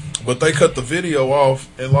 but they cut the video off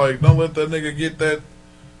and like don't let that nigga get that.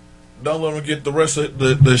 Don't let him get the rest of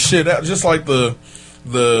the shit out. Just like the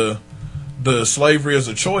slavery as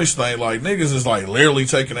a choice thing. Like niggas is like literally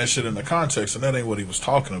taking that shit into context, and that ain't what he was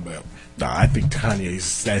talking about. Nah, I think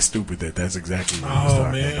Kanye's that stupid that's exactly what he was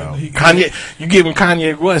talking about. Kanye, you giving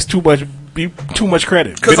Kanye West too much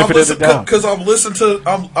credit. Because I listened to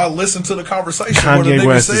the conversation. Kanye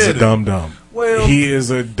West is a dumb. Well, he is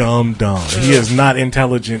a dumb. He is not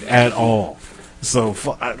intelligent at all. So,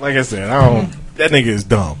 like I said, that nigga is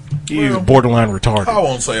dumb. He is borderline retarded. I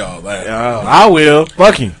won't say all that. I will.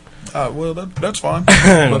 Fuck him. Well, that's fine.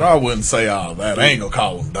 But I wouldn't say all that. I ain't gonna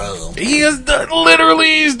call him dumb. He is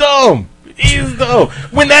literally he's dumb. He's dumb.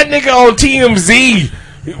 When that nigga on TMZ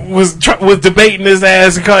was debating his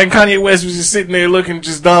ass, and Kanye West was just sitting there looking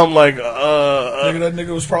just dumb, like that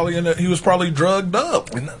nigga was probably he was probably drugged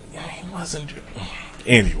up. He wasn't.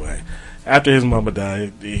 Anyway. After his mama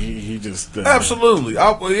died, he just absolutely.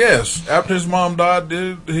 Yes, after his mom died,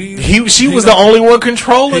 she was the only one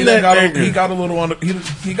controlling that nigga. He got a little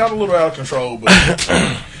he got a little out of control, but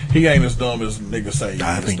he ain't as dumb as niggas say.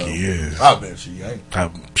 I think he is. I bet she ain't.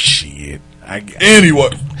 Shit.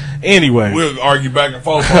 Anyway, we'll argue back and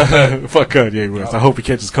forth on that. Fuck Kanye West. I hope he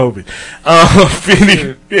catches COVID.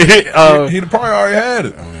 He probably already had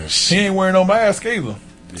it. He ain't wearing no mask either.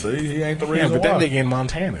 See, he ain't the reason why. But that nigga in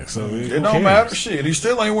Montana, so it don't matter. Shit, he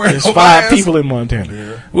still ain't wearing. There's 5 people in Montana.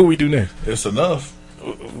 Yeah. What we do next? It's enough.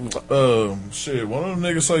 Shit, one of them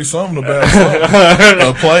niggas say something about something.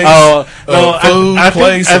 A place, food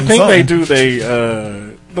place. I think they do.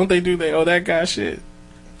 Don't they do? That guy shit.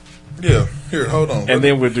 Yeah. Here, hold on. And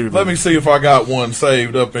then we'll do. Let me see if I got one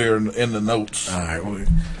saved up here in the notes. All right. Well,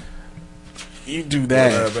 you do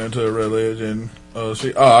that. What happened to religion?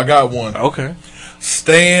 I got one. Okay.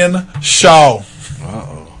 Stan Shaw. Let's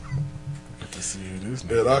see who this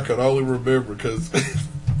is. And I could only remember because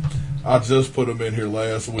I just put him in here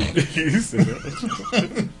last week. Put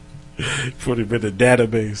him in the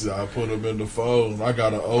database. I put him in the phone. I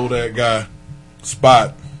gotta owe that guy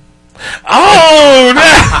Spot. Oh,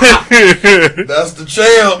 that's the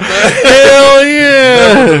champ, man. Hell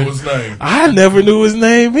yeah! Never knew his name. I never knew his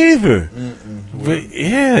name either. But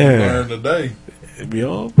yeah, learned today.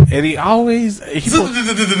 Yo, and he always but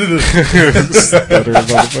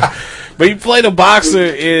he played a boxer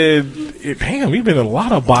in damn, he's been in a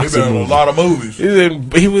lot of boxing movies. A lot of movies.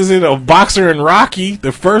 He was in a boxer in Rocky,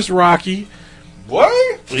 the first Rocky.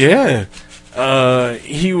 What? Yeah.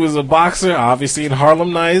 He was a boxer, obviously, in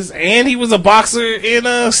Harlem Nights, and he was a boxer in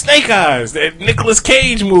Snake Eyes, that Nicolas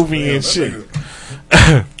Cage movie and shit.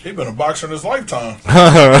 He been a boxer in his lifetime.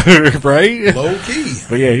 Right? Low key.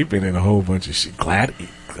 But yeah, he been in a whole bunch of shit.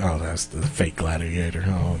 That's the fake Gladiator. I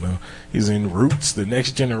don't know. He's in Roots, The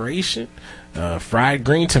Next Generation, Fried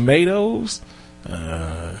Green Tomatoes.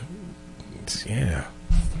 Yeah.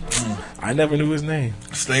 I never knew his name.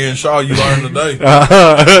 Stan Shaw, you learned today.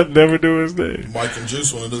 Never knew his name. Mike and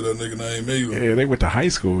Juice want to do that nigga name either. Yeah, they went to high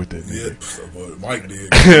school with that nigga. Yeah, Mike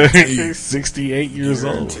did. 68 years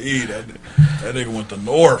old. That nigga went to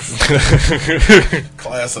North.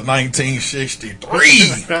 Class of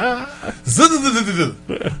 1963.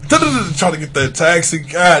 Trying to get that taxi.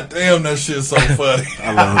 God damn, that shit's so funny.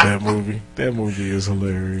 I love that movie. That movie is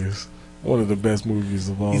hilarious. One of the best movies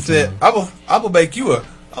of all time. He said, "I will make you a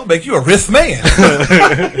rich man."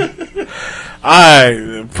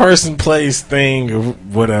 Alright, person, place, thing, or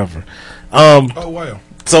whatever. Oh, wow.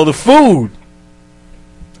 So the food,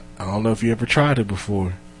 I don't know if you ever tried it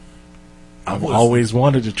before. I've always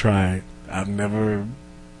wanted to try it. I've never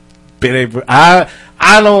been able. I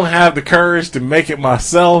don't have the courage to make it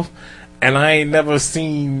myself, and I ain't never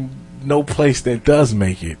seen no place that does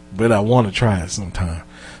make it. But I want to try it sometime.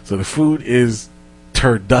 So the food is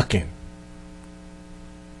turducken.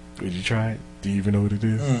 Would you try it? Do you even know what it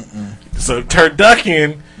is? Mm-mm. So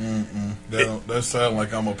turducken. That sounds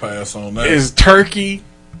like I'm gonna pass on that. Is turkey,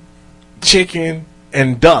 chicken,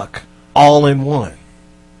 and duck all in one.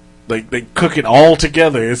 Like they cook it all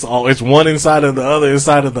together. It's one inside of the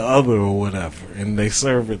other or whatever, and they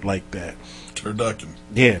serve it like that. Turducken.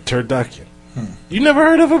 Yeah, turducken. You never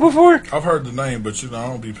heard of it before? I've heard the name, but I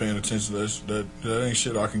don't be paying attention to that ain't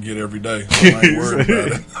shit I can get every day. So I ain't worried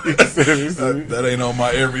about it. that ain't on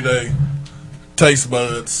my everyday taste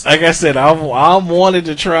buds. Like I said, I wanted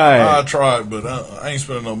to try it. I tried, but I ain't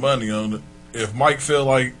spending no money on it. If Mike feel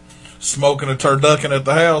like smoking a turducken at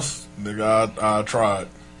the house, nigga, I tried.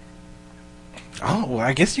 Oh, well,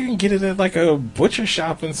 I guess you can get it at like a butcher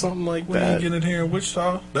shop and something like that. You get it here in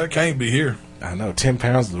Wichita? That can't be here. I know, 10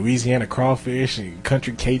 pounds Louisiana crawfish and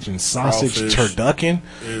country Cajun sausage Crawfish turducken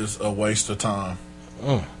is a waste of time.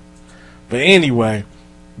 But anyway,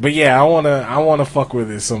 yeah, I wanna fuck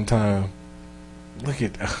with it sometime. Look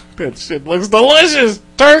at that shit, looks delicious.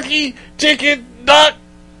 Turkey, chicken, duck.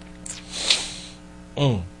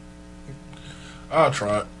 I'll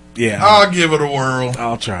try it. Yeah, I'll give it a whirl.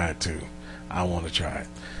 I'll try it too. I want to try it.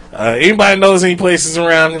 Anybody knows any places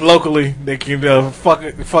around locally that can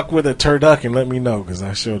fuck with a turducken, let me know, because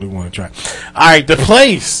I sure do want to try. All right, the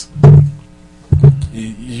place.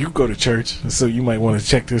 You go to church, so you might want to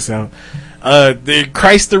check this out. The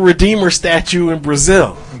Christ the Redeemer statue in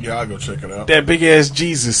Brazil. Yeah, I'll go check it out. That big ass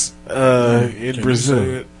Jesus in Brazil. You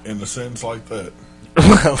say it in a sentence like that?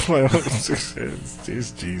 Well,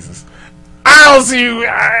 it's Jesus. I don't see you.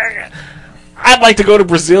 I'd like to go to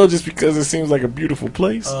Brazil just because it seems like a beautiful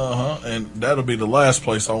place. And that'll be the last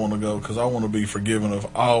place I want to go because I want to be forgiven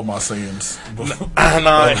of all my sins.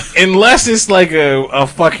 Unless it's like a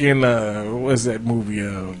fucking what's that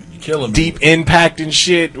movie? Killing Deep me. Impact and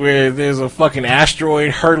shit, where there's a fucking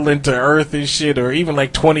asteroid hurtling to Earth and shit, or even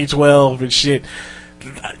like 2012 and shit.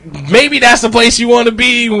 Maybe that's the place you want to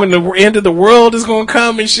be when the end of the world is going to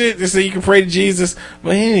come and shit, so you can pray to Jesus.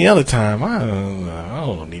 But any other time, I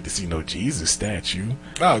don't need to see no Jesus statue.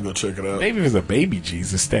 I'll go check it out. Maybe if it's a baby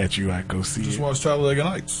Jesus statue, I'd go see Just it. watch Talladega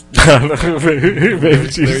Nights. Baby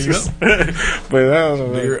Jesus. There you go. But I don't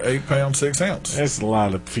know. Deer 8 pound 6 ounce. That's a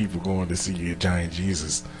lot of people going to see a giant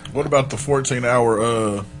Jesus. What about the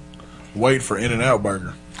 14-hour wait for In-N-Out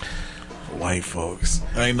Burger? White folks.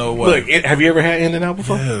 Ain't no way. Look, have you ever had In-N-Out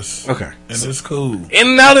before? Yes. Okay. And it's cool.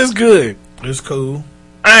 In-N-Out is good. It's cool.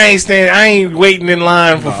 I ain't waiting in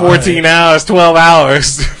line for 14 hours, 12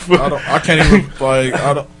 hours. I can't even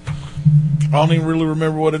I don't even really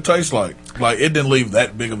remember what it tastes like. Like, it didn't leave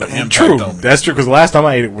that big of an impact on me. That's true, because the last time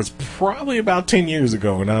I ate it was probably about 10 years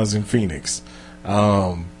ago when I was in Phoenix.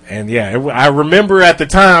 And yeah, I remember at the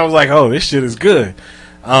time I was like, "Oh, this shit is good,"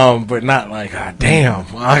 but not like, "God damn,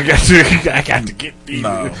 I got to get these."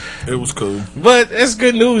 No, it was cool. But it's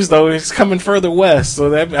good news though. It's coming further west, so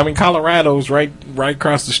that Colorado's right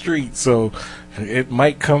across the street, so it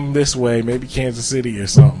might come this way, maybe Kansas City or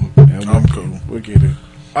something. I'm cool. We'll get it.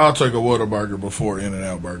 I'll take a Whataburger before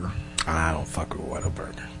In-N-Out Burger. I don't fuck with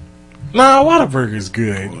Whataburger. Nah, Whataburger's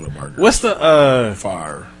good. Whataburger. What's the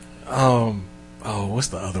fire? What's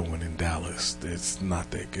the other one in Dallas? It's not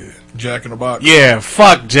that good. Jack in the Box. Yeah,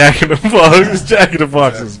 fuck Jack in the Box. Jack in the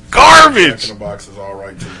Box is garbage. Jack in the Box is all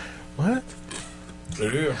right too. What?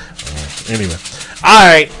 Yeah. Anyway, all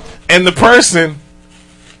right. And the person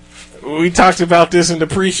we talked about this in the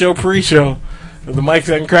pre-show. The mics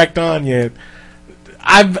haven't cracked on yet.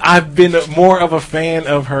 I've been more of a fan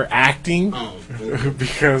of her acting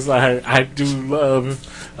because I do love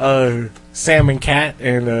Sam and Cat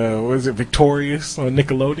and was it Victorious on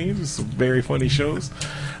Nickelodeon? It's some very funny shows.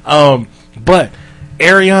 But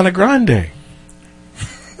Ariana Grande,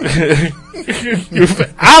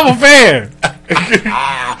 I'm a fan.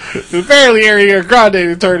 Apparently, Ariana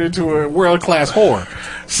Grande turned into a world-class whore.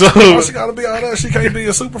 So she gotta be all that. She can't be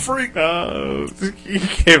a super freak. You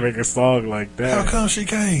can't make a song like that. How come she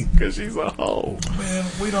can't? Because she's a hoe. Man,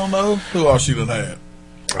 we don't know who else she done had.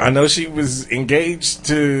 I know she was engaged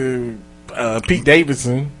to Pete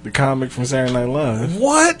Davidson, the comic from Saturday Night Live.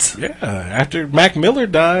 What? Yeah. After Mac Miller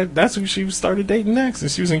died, that's who she started dating next, and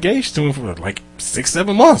she was engaged to him for like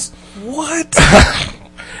 6-7 months. What?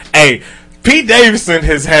 Hey, Pete Davidson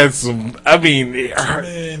has had some. I mean,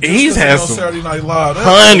 he's had some Saturday Night Live.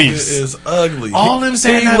 honeys. Is ugly. All them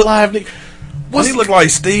Saturday Night Live. He look like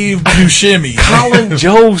Steve Buscemi. Colin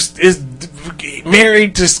Jost is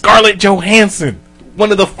married to Scarlett Johansson. One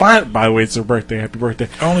of the fine. By the way, it's her birthday. Happy birthday!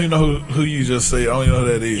 I don't even know who you just said. I don't even know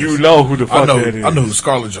who that is. You know who the fuck that is. I know who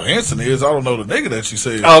Scarlett Johansson is. I don't know the nigga that she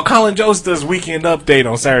said. Oh, Colin Jost does Weekend Update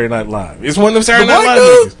on Saturday Night Live. It's one of them Saturday The Night white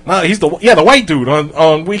Live dude? niggas. No, he's the white dude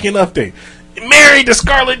on Weekend Update. Married to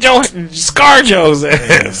ScarJo's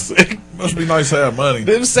ass. Must be nice to have money.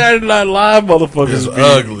 Them Saturday Night Live motherfuckers It's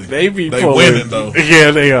ugly. They They winning though.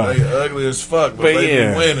 Yeah, they are. They ugly as fuck, but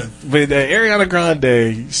they be winning. But Ariana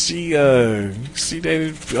Grande, she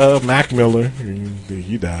dated Mac Miller.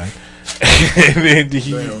 He died. And then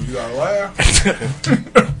Damn, you gotta laugh.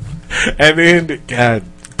 and then God,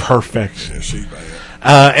 perfection. Yeah, she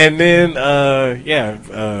bad. And then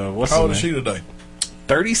what's How her old is name? she today?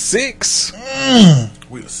 36.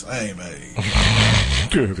 We the same age.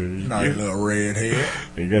 Not Not a little redhead.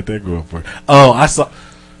 You got that going for it. Oh, I saw.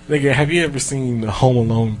 Nigga, have you ever seen Home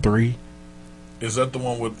Alone 3? Is that the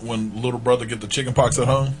one with when little brother get the chicken pox at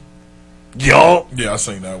home? Yo, Yeah, I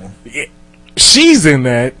seen that one. she's in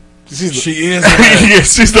that. She is. In that. Yeah,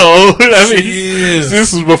 she's the old. I mean, She is.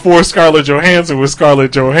 This was before Scarlett Johansson was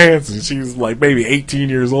Scarlett Johansson. She was like maybe 18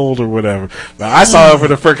 years old or whatever. But I saw her for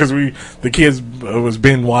the first because the kids was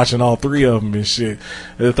been watching all three of them and shit.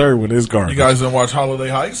 And the third one is garbage. You guys didn't watch Holiday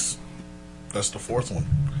Heist? That's the fourth one.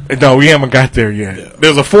 No, we haven't got there yet. Yeah.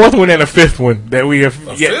 There's a fourth one and a fifth one that we have.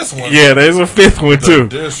 fifth one? Yeah, there's a fifth one too.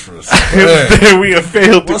 Disrespect. That we have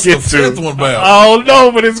failed to What's get the to. fifth one about? Oh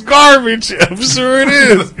no, but it's garbage. I'm sure it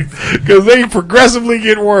is because they progressively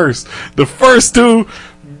get worse. The first two,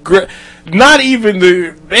 not even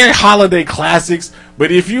they're holiday classics.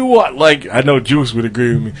 But if you want, like, I know Juice would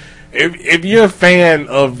agree with me. If you're a fan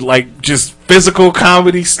of like just physical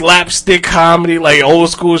comedy, slapstick comedy, like old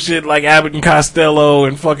school shit, like Abbott and Costello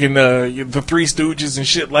and fucking the Three Stooges and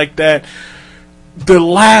shit like that, the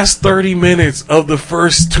last 30 minutes of the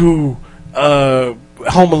first two Home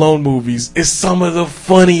Alone movies is some of the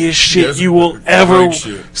funniest shit you will ever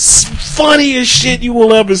funniest shit you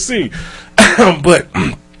will ever see. But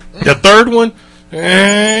the third one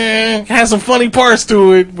has some funny parts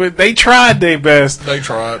to it, but they tried their best. They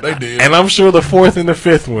tried. They did. And I'm sure the fourth and the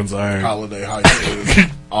fifth ones are. Holiday Heist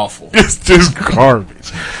is awful. It's just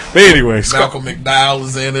garbage. But anyway, Malcolm McDowell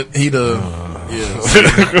is in it. He the I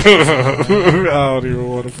don't even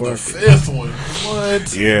want to fuck the fifth one.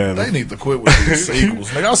 What? Yeah. They need to quit with these sequels.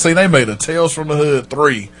 Nigga, I seen they made a Tales from the Hood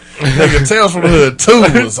 3. Nigga, Tales from the Hood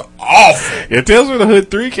 2 was awful. Yeah, Tales from the Hood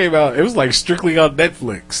 3 came out. It was like strictly on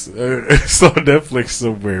Netflix. It's on Netflix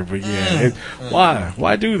somewhere. But yeah, why?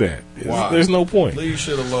 Why do that? Why? There's no point. Leave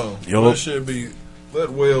shit alone. Yo. Let shit be. Let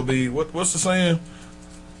well be. What's the saying?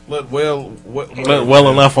 Let well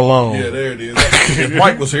enough alone. Yeah, there it is. If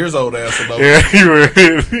Mike was here, his old ass would know. Yeah,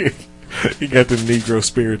 he got the Negro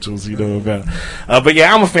spirituals, you know about. But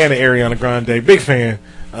yeah, I'm a fan of Ariana Grande. Big fan.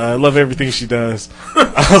 I love everything she does. So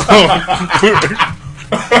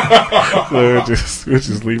we'll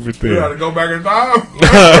just leave it there. You gotta go back in time.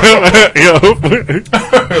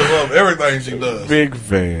 I love everything she does. Big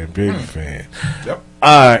fan. Big fan. Yep.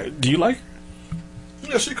 Do you like her?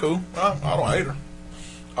 Yeah, she cool. I don't hate her.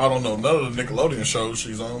 I don't know none of the Nickelodeon shows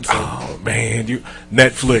she's on. So Oh man,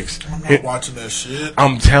 Netflix. I'm not watching that shit.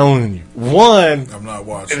 I'm telling you, I'm not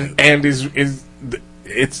watching it. and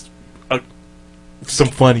it's some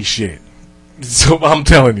funny shit. So I'm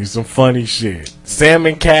telling you, some funny shit. Sam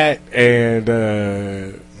and Cat and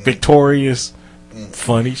Victorious,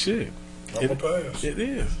 funny shit. I'm gonna pass. It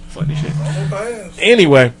is funny shit. I'm gonna pass.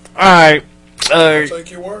 Anyway, all right. I'll take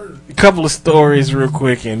your word. A couple of stories real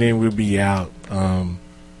quick, and then we'll be out.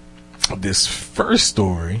 This first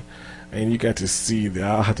story, and you got to see that.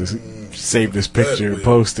 I'll have to save this picture and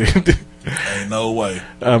post it. Ain't no way.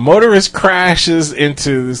 Motorist crashes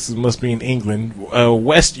into, this must be in England,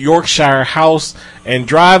 West Yorkshire house and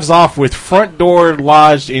drives off with front door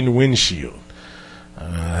lodged in windshield.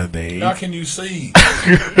 How can you see?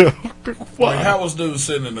 What? Like, how was dude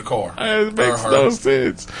sitting in the car? It makes no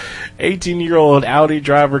sense. 18-year-old Audi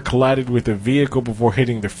driver collided with a vehicle before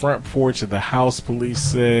hitting the front porch of the house, police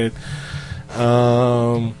said.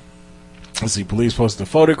 Let's see, police posted a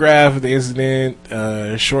photograph of the incident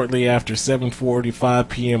shortly after 7:45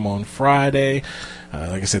 p.m. on Friday.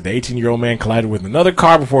 Like I said, the 18-year-old man collided with another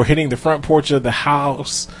car before hitting the front porch of the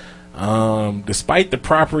house. Despite the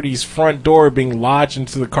property's front door being lodged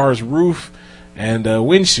into the car's roof and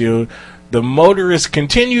windshield, the motorist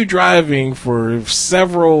continued driving for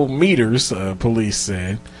several meters, police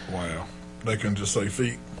said. Wow. They can just say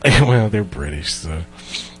feet. Well, they're British, so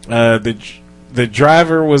the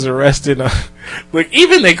driver was arrested. Like,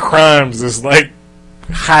 even their crimes is like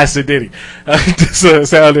high sedity.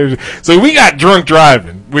 So we got drunk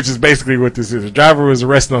driving, which is basically what this is. The driver was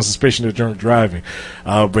arrested on suspicion of drunk driving,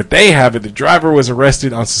 but they have it. The driver was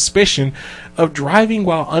arrested on suspicion of driving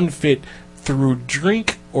while unfit through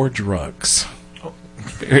drink or drugs.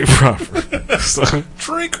 Very proper. So,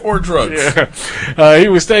 drink or drugs. Yeah. He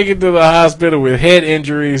was taken to the hospital with head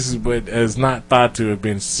injuries, but is not thought to have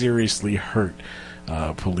been seriously hurt.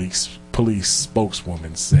 Police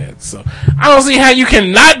spokeswoman said. So I don't see how you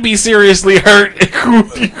cannot be seriously hurt.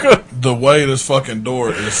 The way this fucking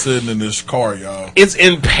door is sitting in this car, y'all. It's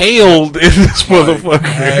impaled in this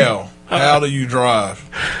motherfucker. How do you drive?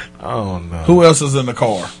 I don't know. Who else is in the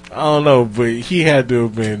car? I don't know, but he had to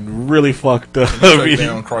have been really fucked up. Check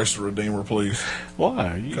down Christ the Redeemer, please.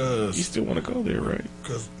 Why? You still want to go there, right?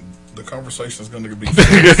 Because the conversation is going to be. You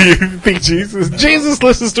think Jesus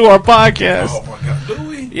listens to our podcast? Oh my God, do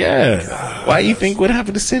we? Yeah. God. Why you think what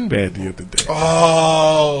happened to Sinbad the other day?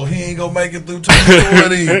 Oh, he ain't gonna make it through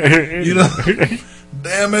 2020. You know.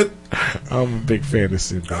 Damn it. I'm a big fan of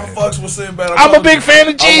Sinbad. I fucks with Sinbad. I'm a big fan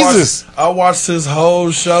of Jesus. I watched his whole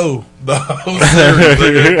show, the whole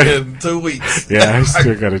series in 2 weeks. Yeah, I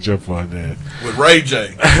still gotta jump on that. With Ray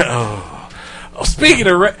J. Speaking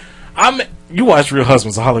of Ray, you watch Real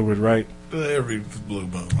Husbands of Hollywood, right? Every blue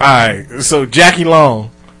moon. Alright, so Jackie Long.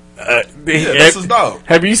 That's his dog.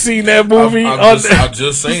 Have you seen that movie? I've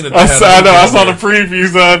just seen it. I saw the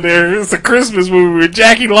previews on there. It's a Christmas movie with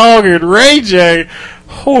Jackie Long and Ray J.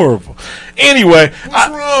 Horrible. Anyway. What's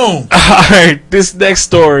wrong? Alright, this next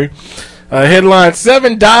story. Headline: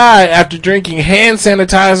 7 die after drinking hand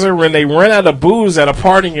sanitizer when they run out of booze at a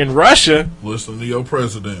party in Russia. Listen to your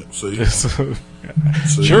president. See?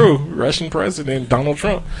 True. Russian President Donald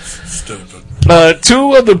Trump. Stupid.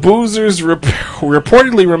 2 of the boozers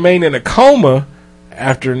reportedly remain in a coma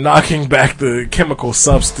after knocking back the chemical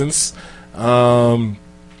substance. A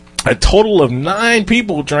total of 9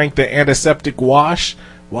 people drank the antiseptic wash,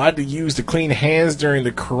 widely used to clean hands during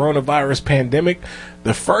the coronavirus pandemic.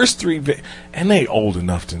 The first 3 and they old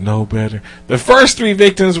enough to know better. The first 3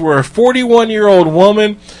 victims were a 41-year-old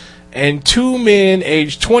woman and 2 men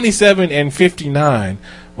aged 27 and 59,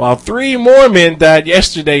 while 3 more men died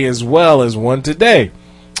yesterday as well as 1 today.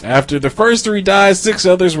 After the first 3 died, 6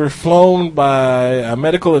 others were flown by a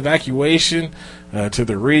medical evacuation to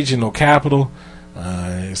the regional capital.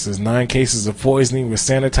 It says 9 cases of poisoning with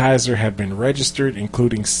sanitizer have been registered,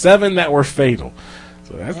 including 7 that were fatal.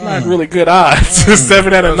 So that's not really good odds.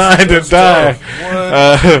 7 out of 9 to die.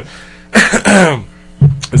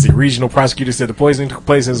 As the regional prosecutor said, the poisoning took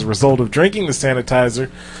place as a result of drinking the sanitizer,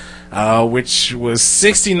 which was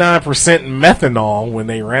 69% methanol when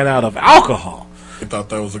they ran out of alcohol. You thought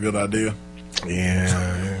that was a good idea?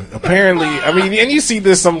 Yeah. Apparently, I mean, and you see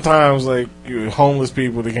this sometimes, like homeless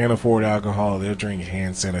people that can't afford alcohol, they'll drink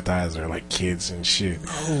hand sanitizer, like kids and shit.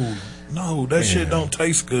 No, that shit don't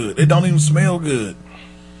taste good. It don't even smell good.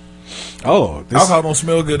 Alcohol don't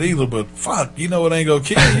smell good either, but fuck, you know it ain't gonna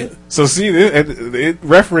kill you. So see, it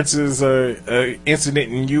references an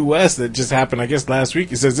incident in U.S. that just happened, I guess, last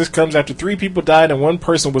week. It says this comes after 3 people died and 1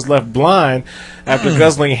 person was left blind after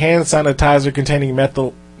guzzling hand sanitizer containing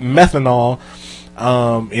methanol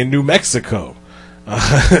in New Mexico.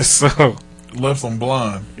 So left them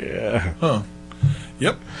blind. Yeah. Huh.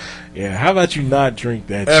 Yep. Yeah, how about you not drink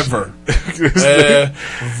that ever? Shit?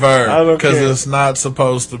 Ever. Because it's not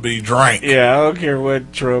supposed to be drank. Yeah, I don't care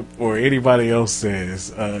what Trump or anybody else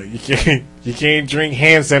says. You can't drink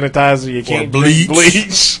hand sanitizer. You can't drink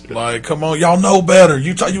bleach. Like, come on, y'all know better.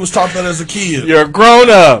 You was taught that as a kid. You're a grown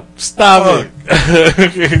up. Stop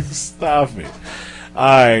it. Stop it. All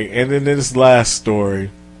right, and then this last story.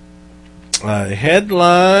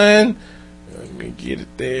 Headline. Let me get it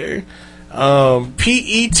there.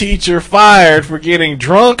 PE teacher fired for getting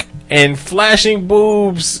drunk and flashing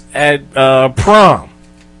boobs at prom.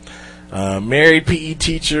 Married PE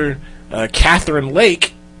teacher Catherine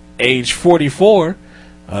Lake, age 44,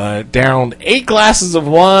 downed 8 glasses of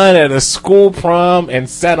wine at a school prom and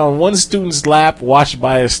sat on one student's lap watched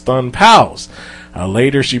by his stunned pals.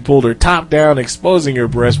 Later, she pulled her top down, exposing her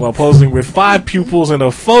breast while posing with 5 pupils in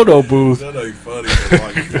a photo booth. That ain't funny.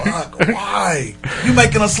 Like, fuck, why? You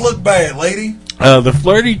making us look bad, lady. The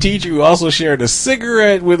flirty teacher, who also shared a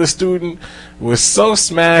cigarette with a student, was so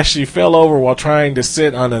smashed she fell over while trying to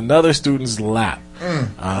sit on another student's lap.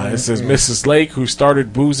 It says Mrs. Lake, who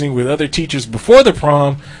started boozing with other teachers before the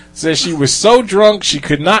prom, says she was so drunk she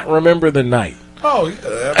could not remember the night. Oh,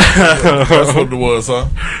 yeah. That's what it was, huh?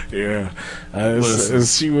 Yeah.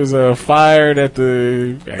 She was fired at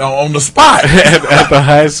the... on the spot. at the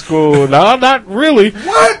high school. No, not really.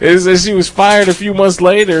 What? She was fired a few months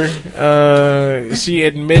later. She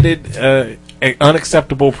admitted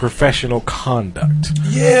unacceptable professional conduct.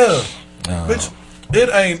 Yeah. Bitch, it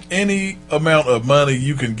ain't any amount of money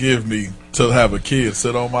you can give me to have a kid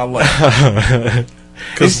sit on my lap.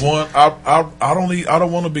 Because one, I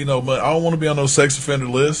don't want to be no money. I don't want to be on no sex offender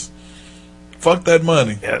list. Fuck that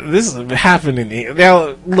money. Yeah, this is happening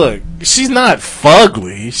now. Look, she's not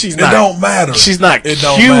fugly. She's not. It don't matter. She's not it cute.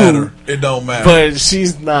 Don't matter. It don't matter. But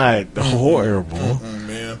she's not horrible.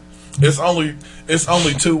 Man, it's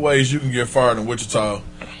only two ways you can get fired in Wichita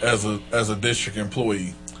as a district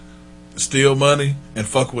employee: steal money and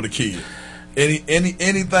fuck with a kid.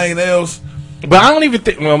 Anything else. But I don't even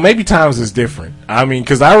think. Well, maybe times is different. I mean,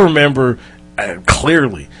 because I remember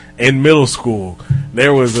clearly in middle school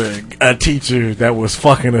there was a teacher that was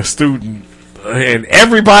fucking a student, and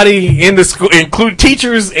everybody in the school, including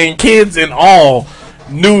teachers and kids and all,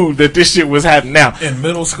 knew that this shit was happening. Now in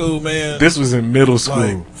middle school, man, this was in middle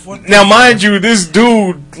school. Now, mind you, this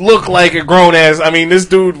dude looked like a grown ass. I mean, this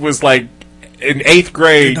dude was like in 8th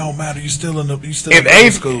grade. It don't matter. You still in middle school.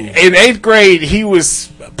 In 8th grade, he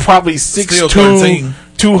was probably 6'2",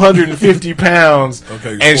 250 pounds,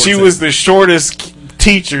 okay, and 14. She was the shortest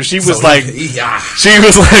teacher. She was like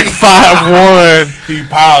 5'1". He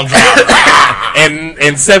piled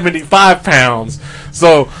and 75 pounds.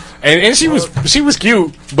 So and she was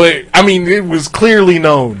cute, but I mean it was clearly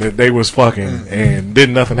known that they was fucking, and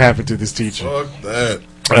didn't nothing happen to this teacher. Fuck that.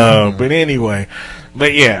 But anyway,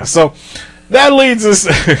 but yeah, so. That leads us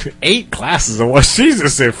 8 classes of what she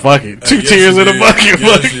just said. Fuck it, 2 tears in a bucket.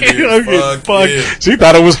 Fuck it. She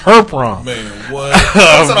thought it was her prom. Man, what?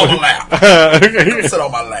 Come sit on my lap. Come sit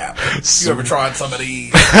on my lap. You ever tried some of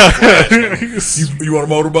these? you want a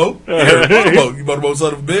motorboat? You motorboat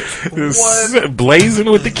son of a bitch? What?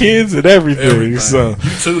 Blazing with the kids and everything. So you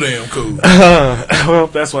too damn cool. Well,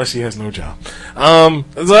 that's why she has no job. So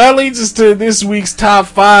that leads us to this week's top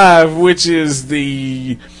 5, which is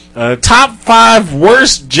the top 5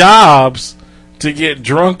 worst jobs to get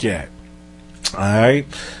drunk at. Alright.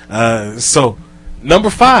 So, number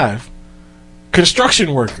 5,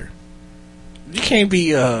 construction worker. You can't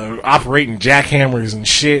be operating jackhammers and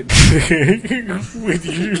shit with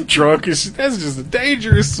you drunk and shit. That's just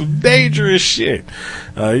some dangerous shit.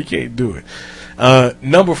 You can't do it.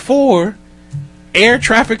 Number 4, air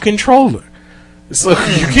traffic controller. So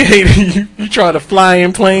you can't, you try to fly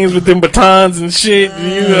in planes with them batons and shit,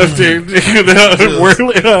 you up there,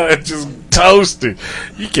 whirling, just toasted.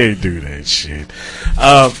 You can't do that shit.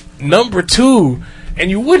 Number 2, and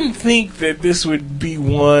you wouldn't think that this would be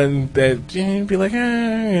one that you'd be like,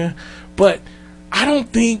 yeah. But I don't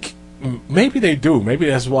think, maybe they do. Maybe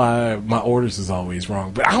that's why my orders is always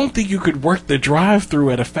wrong. But I don't think you could work the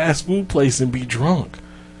drive-thru at a fast food place and be drunk.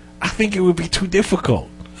 I think it would be too difficult.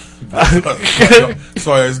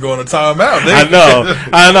 Sorry, it's going to timeout. I know.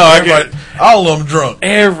 I get all of them drunk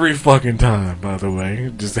every fucking time. By the way,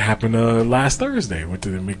 it just happened last Thursday. Went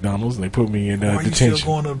to the McDonald's and they put me in Why detention. Are you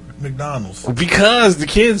still going to McDonald's? Because the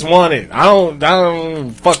kids want it. I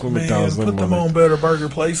don't fuck with McDonald's. Put them on better burger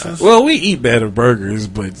places. Well, we eat better burgers,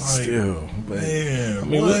 but still. Man, I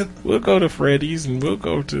mean, we'll go to Freddy's and we'll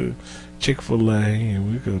go to Chick-fil-A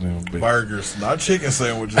and we go to burgers, not chicken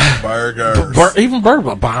sandwiches, burgers. Even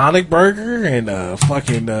burger, Bionic Burger and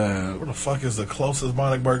fucking. Where the fuck is the closest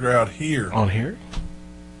Bionic Burger out here? On here?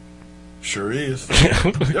 Sure is.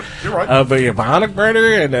 Yep, you're right. But yeah, Bionic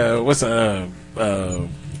Burger and what's the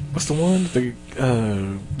one? The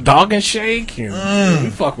Dog and Shake, and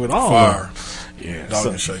we fuck with all Fire. of them. Yeah, Dog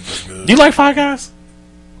and Shake is good. You like Five Guys?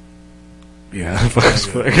 Yeah, I fuck with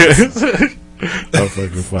Five Guys. I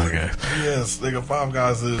fuck with Five Guys. Yes, nigga, Five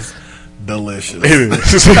Guys is delicious. It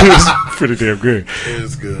is. It's pretty damn good. It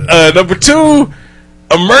is good. Number 2,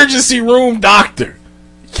 emergency room doctor.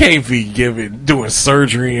 You can't be doing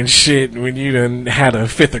surgery and shit when you done had a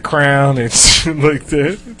 5th of Crown and shit like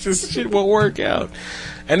that. Just shit won't work out.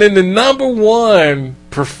 And then the number 1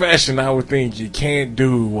 profession I would think you can't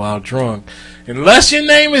do while drunk, unless your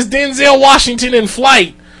name is Denzel Washington in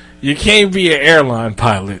Flight, you can't be an airline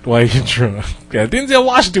pilot while you're drunk. Yeah, Denzel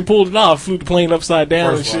Washington pulled it off, flew the plane upside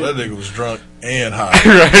down First and of all, shit. that nigga was drunk and high. Right?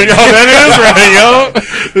 Oh, that is right, yo.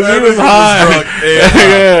 He was high. Drunk and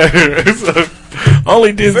high. Yeah. So,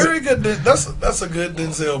 only Denzel. Very good. That's a good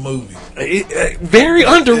Denzel movie. Very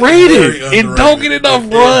underrated. It don't get enough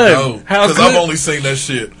run. Because I've only seen that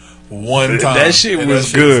shit one time. That shit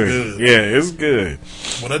was good. Yeah, it's good.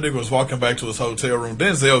 When that nigga was walking back to his hotel room,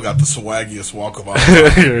 Denzel got the swaggiest walk of all time.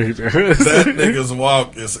 That nigga's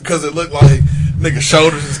walk is because it looked like nigga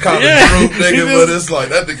shoulders is kind of droop, nigga, but it's like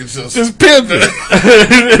that nigga just pimping,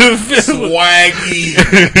 swaggy,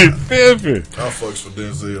 pimping. I fucks with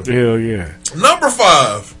Denzel. Hell yeah. Number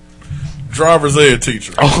 5. Driver's ed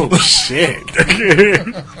teacher. Oh shit!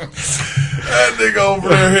 That nigga over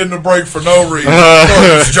there hitting the brake for no reason.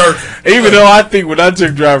 Jerking. Even though I think when I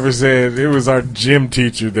took driver's ed, it was our gym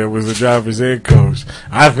teacher that was a driver's ed coach.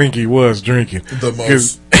 I think he was drinking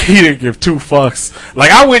because he didn't give 2 fucks.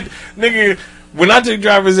 Like I went, nigga. When I took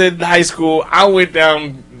driver's ed in high school, I went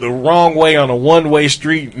down the wrong way on a one-way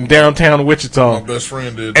street in downtown Wichita. My best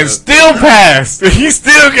friend did and that. Still passed. He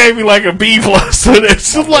still gave me like a B+. So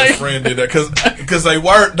that's my like best friend did that because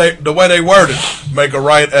the way they worded, make a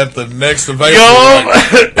right at the next available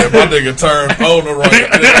right, and my nigga turned on the right.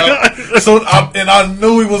 And I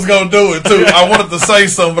knew he was gonna do it too. I wanted to say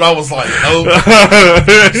something, but I was like, nope.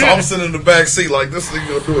 So I'm sitting in the back seat like, this nigga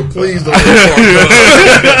gonna do it. Please don't.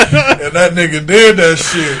 And that nigga did that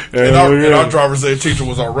shit. And our driver's ed teacher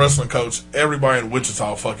was our wrestling coach. Everybody in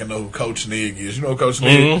Wichita fucking know who Coach Nig is. You know Coach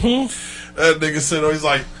Nig? Mm-hmm. That nigga said, he's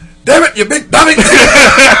like, damn it, you big dummy.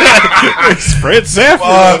 Fred Sanford.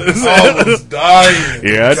 I was dying.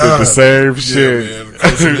 Yeah, I did the same shit. Man.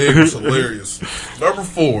 Coach Nig was hilarious. Number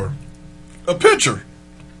 4, a pitcher.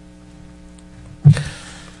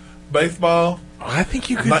 Baseball. I think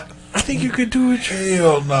you could. I think you could do it.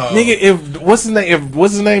 Hell no, nigga. What's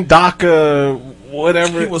his name? Doc.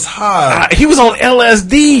 Whatever. He was high. He was on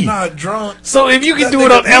LSD. Not drunk. So if you can do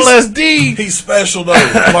it on LSD, he's special though.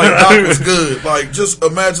 Like Doc was good. Like just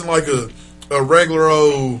imagine like a regular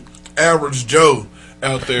old average Joe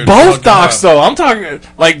out there. Both Docs though. I'm talking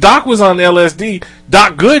like Doc was on LSD.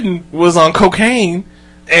 Doc Gooden was on cocaine,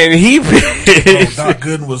 and he. Doc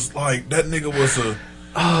Gooden was like that. Nigga was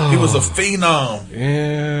he was a phenom.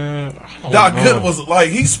 Yeah. Doc Gooden was like,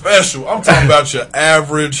 he's special. I'm talking about your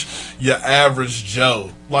average Joe.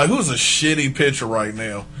 Like, who's a shitty pitcher right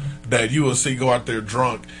now that you will see go out there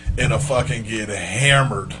drunk and a fucking get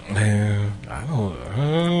hammered? Man, I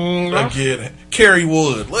don't get Kerry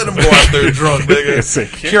Wood. Let him go out there drunk,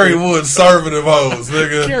 nigga. Kerry Wood serving them hoes,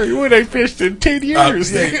 nigga. Kerry Wood ain't pitched in 10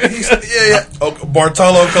 years. Yeah. Oh,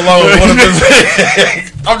 Bartolo Colon. One of his,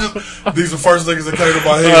 these are the first niggas that came to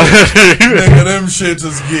my head. Nigga, them shits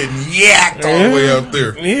is getting yacked all the way out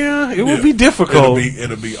there. Yeah, it would be difficult.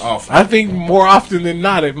 It'll be awful. I think more often than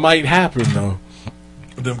not it might happen though.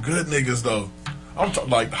 Them good niggas though. I'm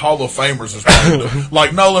like Hall of Famers is probably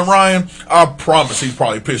like Nolan Ryan. I promise he's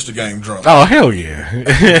probably pitched the game drunk. Oh hell yeah!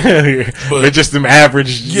 But just them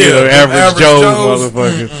average, average Joes,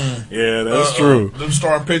 motherfuckers. Yeah, that's true. Them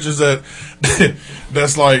starting pitchers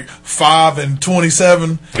that's like 5 and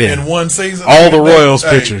 27 in one season. All the Royals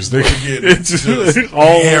pitchers, they get just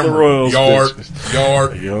all the Royals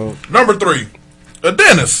yard. Number 3, a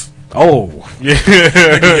dentist. Oh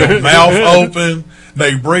yeah, your mouth open.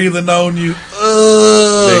 They breathing on you.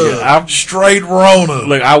 I'm straight Rona.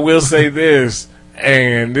 Look, I will say this,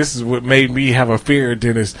 and this is what made me have a fear of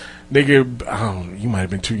dentists. Nigga, you might have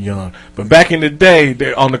been too young, but back in the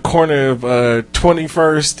day, on the corner of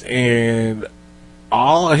 21st and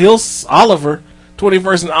Oliver,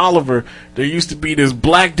 21st and Oliver, there used to be this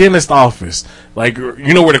black dentist office. Like,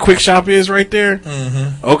 you know where the Quick Shop is right there?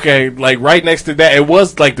 Mm-hmm. Okay, like right next to that, it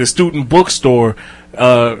was like the student bookstore.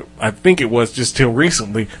 I think it was just till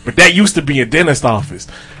recently, but that used to be a dentist office.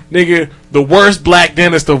 Nigga, the worst black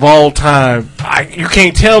dentist of all time. You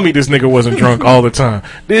can't tell me this nigga wasn't drunk all the time.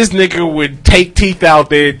 This nigga would take teeth out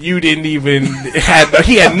that you didn't even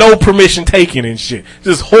he had no permission taken and shit.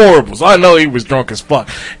 Just horrible. So I know he was drunk as fuck.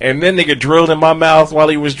 And then nigga drilled in my mouth while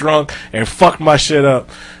he was drunk and fucked my shit up.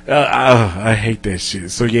 I hate that shit.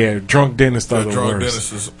 So yeah, drunk dentists are the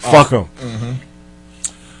worst. Fuck them. Mm-hmm.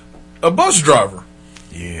 A bus driver.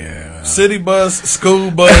 Yeah. City bus,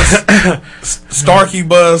 school bus, Starkey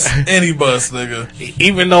bus, any bus, nigga.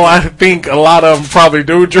 Even though I think a lot of them probably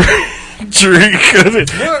do drink.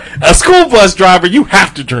 A school bus driver, you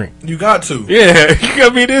have to drink. You got to. Yeah. I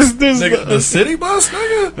mean, this nigga, the city bus,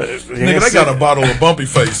 nigga? Nigga, they got a bottle of Bumpy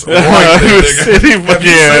Face right there, nigga. Have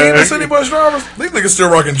you seen the city bus drivers? These niggas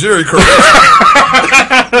still rocking Jerry curls.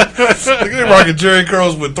 They rocking Jerry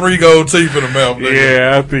curls with 3 gold teeth in the mouth, nigga.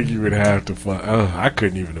 Yeah, I think you would have to fuck. I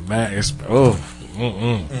couldn't even imagine.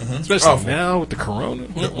 Especially now with the corona.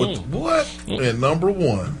 With what? And number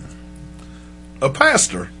 1, a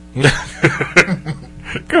pastor. Come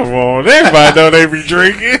on, everybody know they be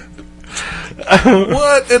drinking.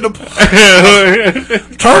 What in the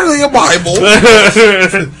turn to your Bible?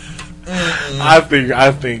 I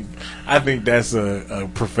think that's a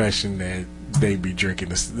profession that they be drinking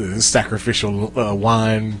the sacrificial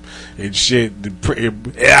wine and shit.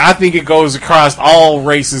 I think it goes across all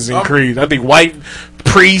races and creeds. I think white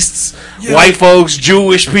priests, white folks,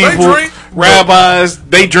 Jewish people, rabbis,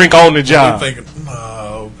 they drink on the job.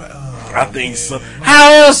 I think so.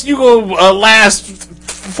 How else you gonna last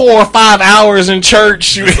 4 or 5 hours in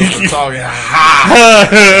church? And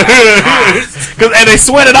they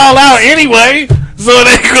sweat it all out anyway. So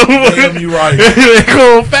they go. Damn, you right. They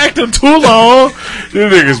go factor too long.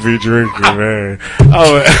 These niggas be drinking, man.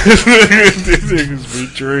 Oh, these niggas be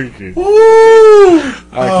drinking. Woo!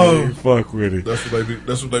 I can't fuck with it.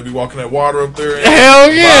 That's what they be walking that water up there.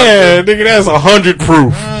 Hell yeah, nigga. That's 100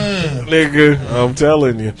 proof, nigga. I'm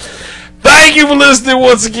telling you. Thank you for listening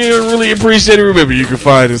once again. Really appreciate it. Remember, you can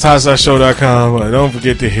find us hotshotshow.com. Don't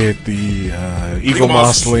forget to hit the Eagle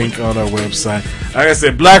Moss link on our website. Like I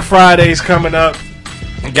said, Black Friday's coming up.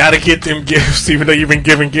 Gotta get them gifts, even though you've been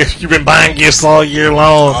giving gifts. You've been buying gifts all year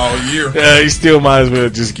long. All year. You still might as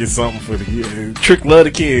well just get something for the year. Trick love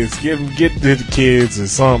the kids. Get to the kids or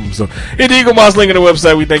something. So, hit the Eagle Moss link on the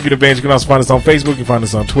website. We thank you in advance. You can also find us on Facebook. You can find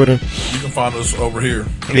us on Twitter. You can find us over here.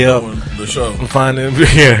 Yep. The show. Find them.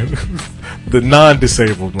 Yeah. The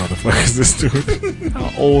non-disabled motherfuckers that's doing.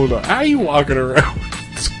 How old are you walking around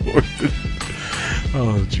with?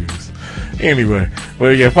 Oh, jeez. Anyway,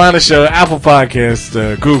 well, yeah, find the show, Apple Podcasts,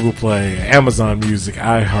 Google Play, Amazon Music,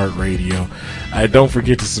 iHeartRadio. Don't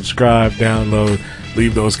forget to subscribe, download,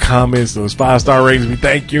 leave those comments, those 5-star ratings. We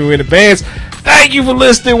thank you in advance. Thank you for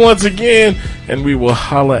listening once again, and we will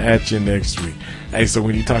holla at you next week. Hey, so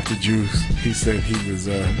when you talked to Juice, he said he was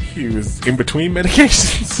in between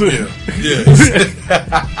medications. Yeah.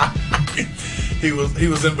 He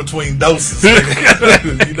was in between doses. You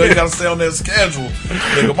know, you gotta stay on that schedule.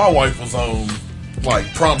 Nigga, my wife was on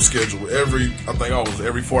like prompt schedule every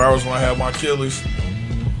 4 hours when I had my Achilles.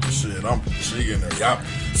 Shit, she in there. Yeah.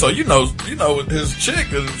 So you know his chick,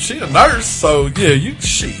 she a nurse. So yeah, you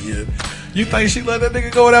think she let that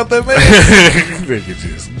nigga go without that man? Nigga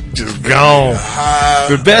just gone.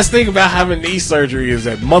 The best thing about having knee surgery is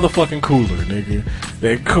that motherfucking cooler, nigga.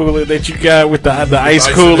 That cooler that you got with the ice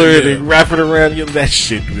cooler and wrap it around you. That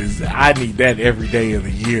shit I need that every day of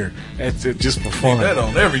the year. That's it, just for fun. Need that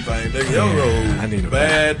on everything, nigga. Yeah, I need a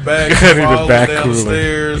bad back. I need a back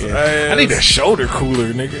cooler. Yeah. I need a shoulder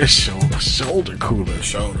cooler, nigga. A shoulder cooler.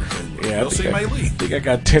 Shoulder cooler. Yeah, You'll see May Lee. I think I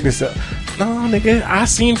got tennis up. No, nigga, I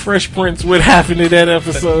seen Fresh Prince. What happened to that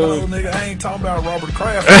episode? No, nigga, I ain't talking about Robert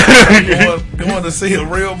Kraft. going to see a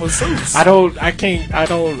real masseuse. I don't.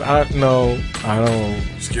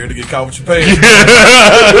 Scared to get caught with your pants.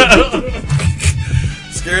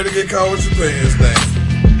 Scared to get caught with your pants down.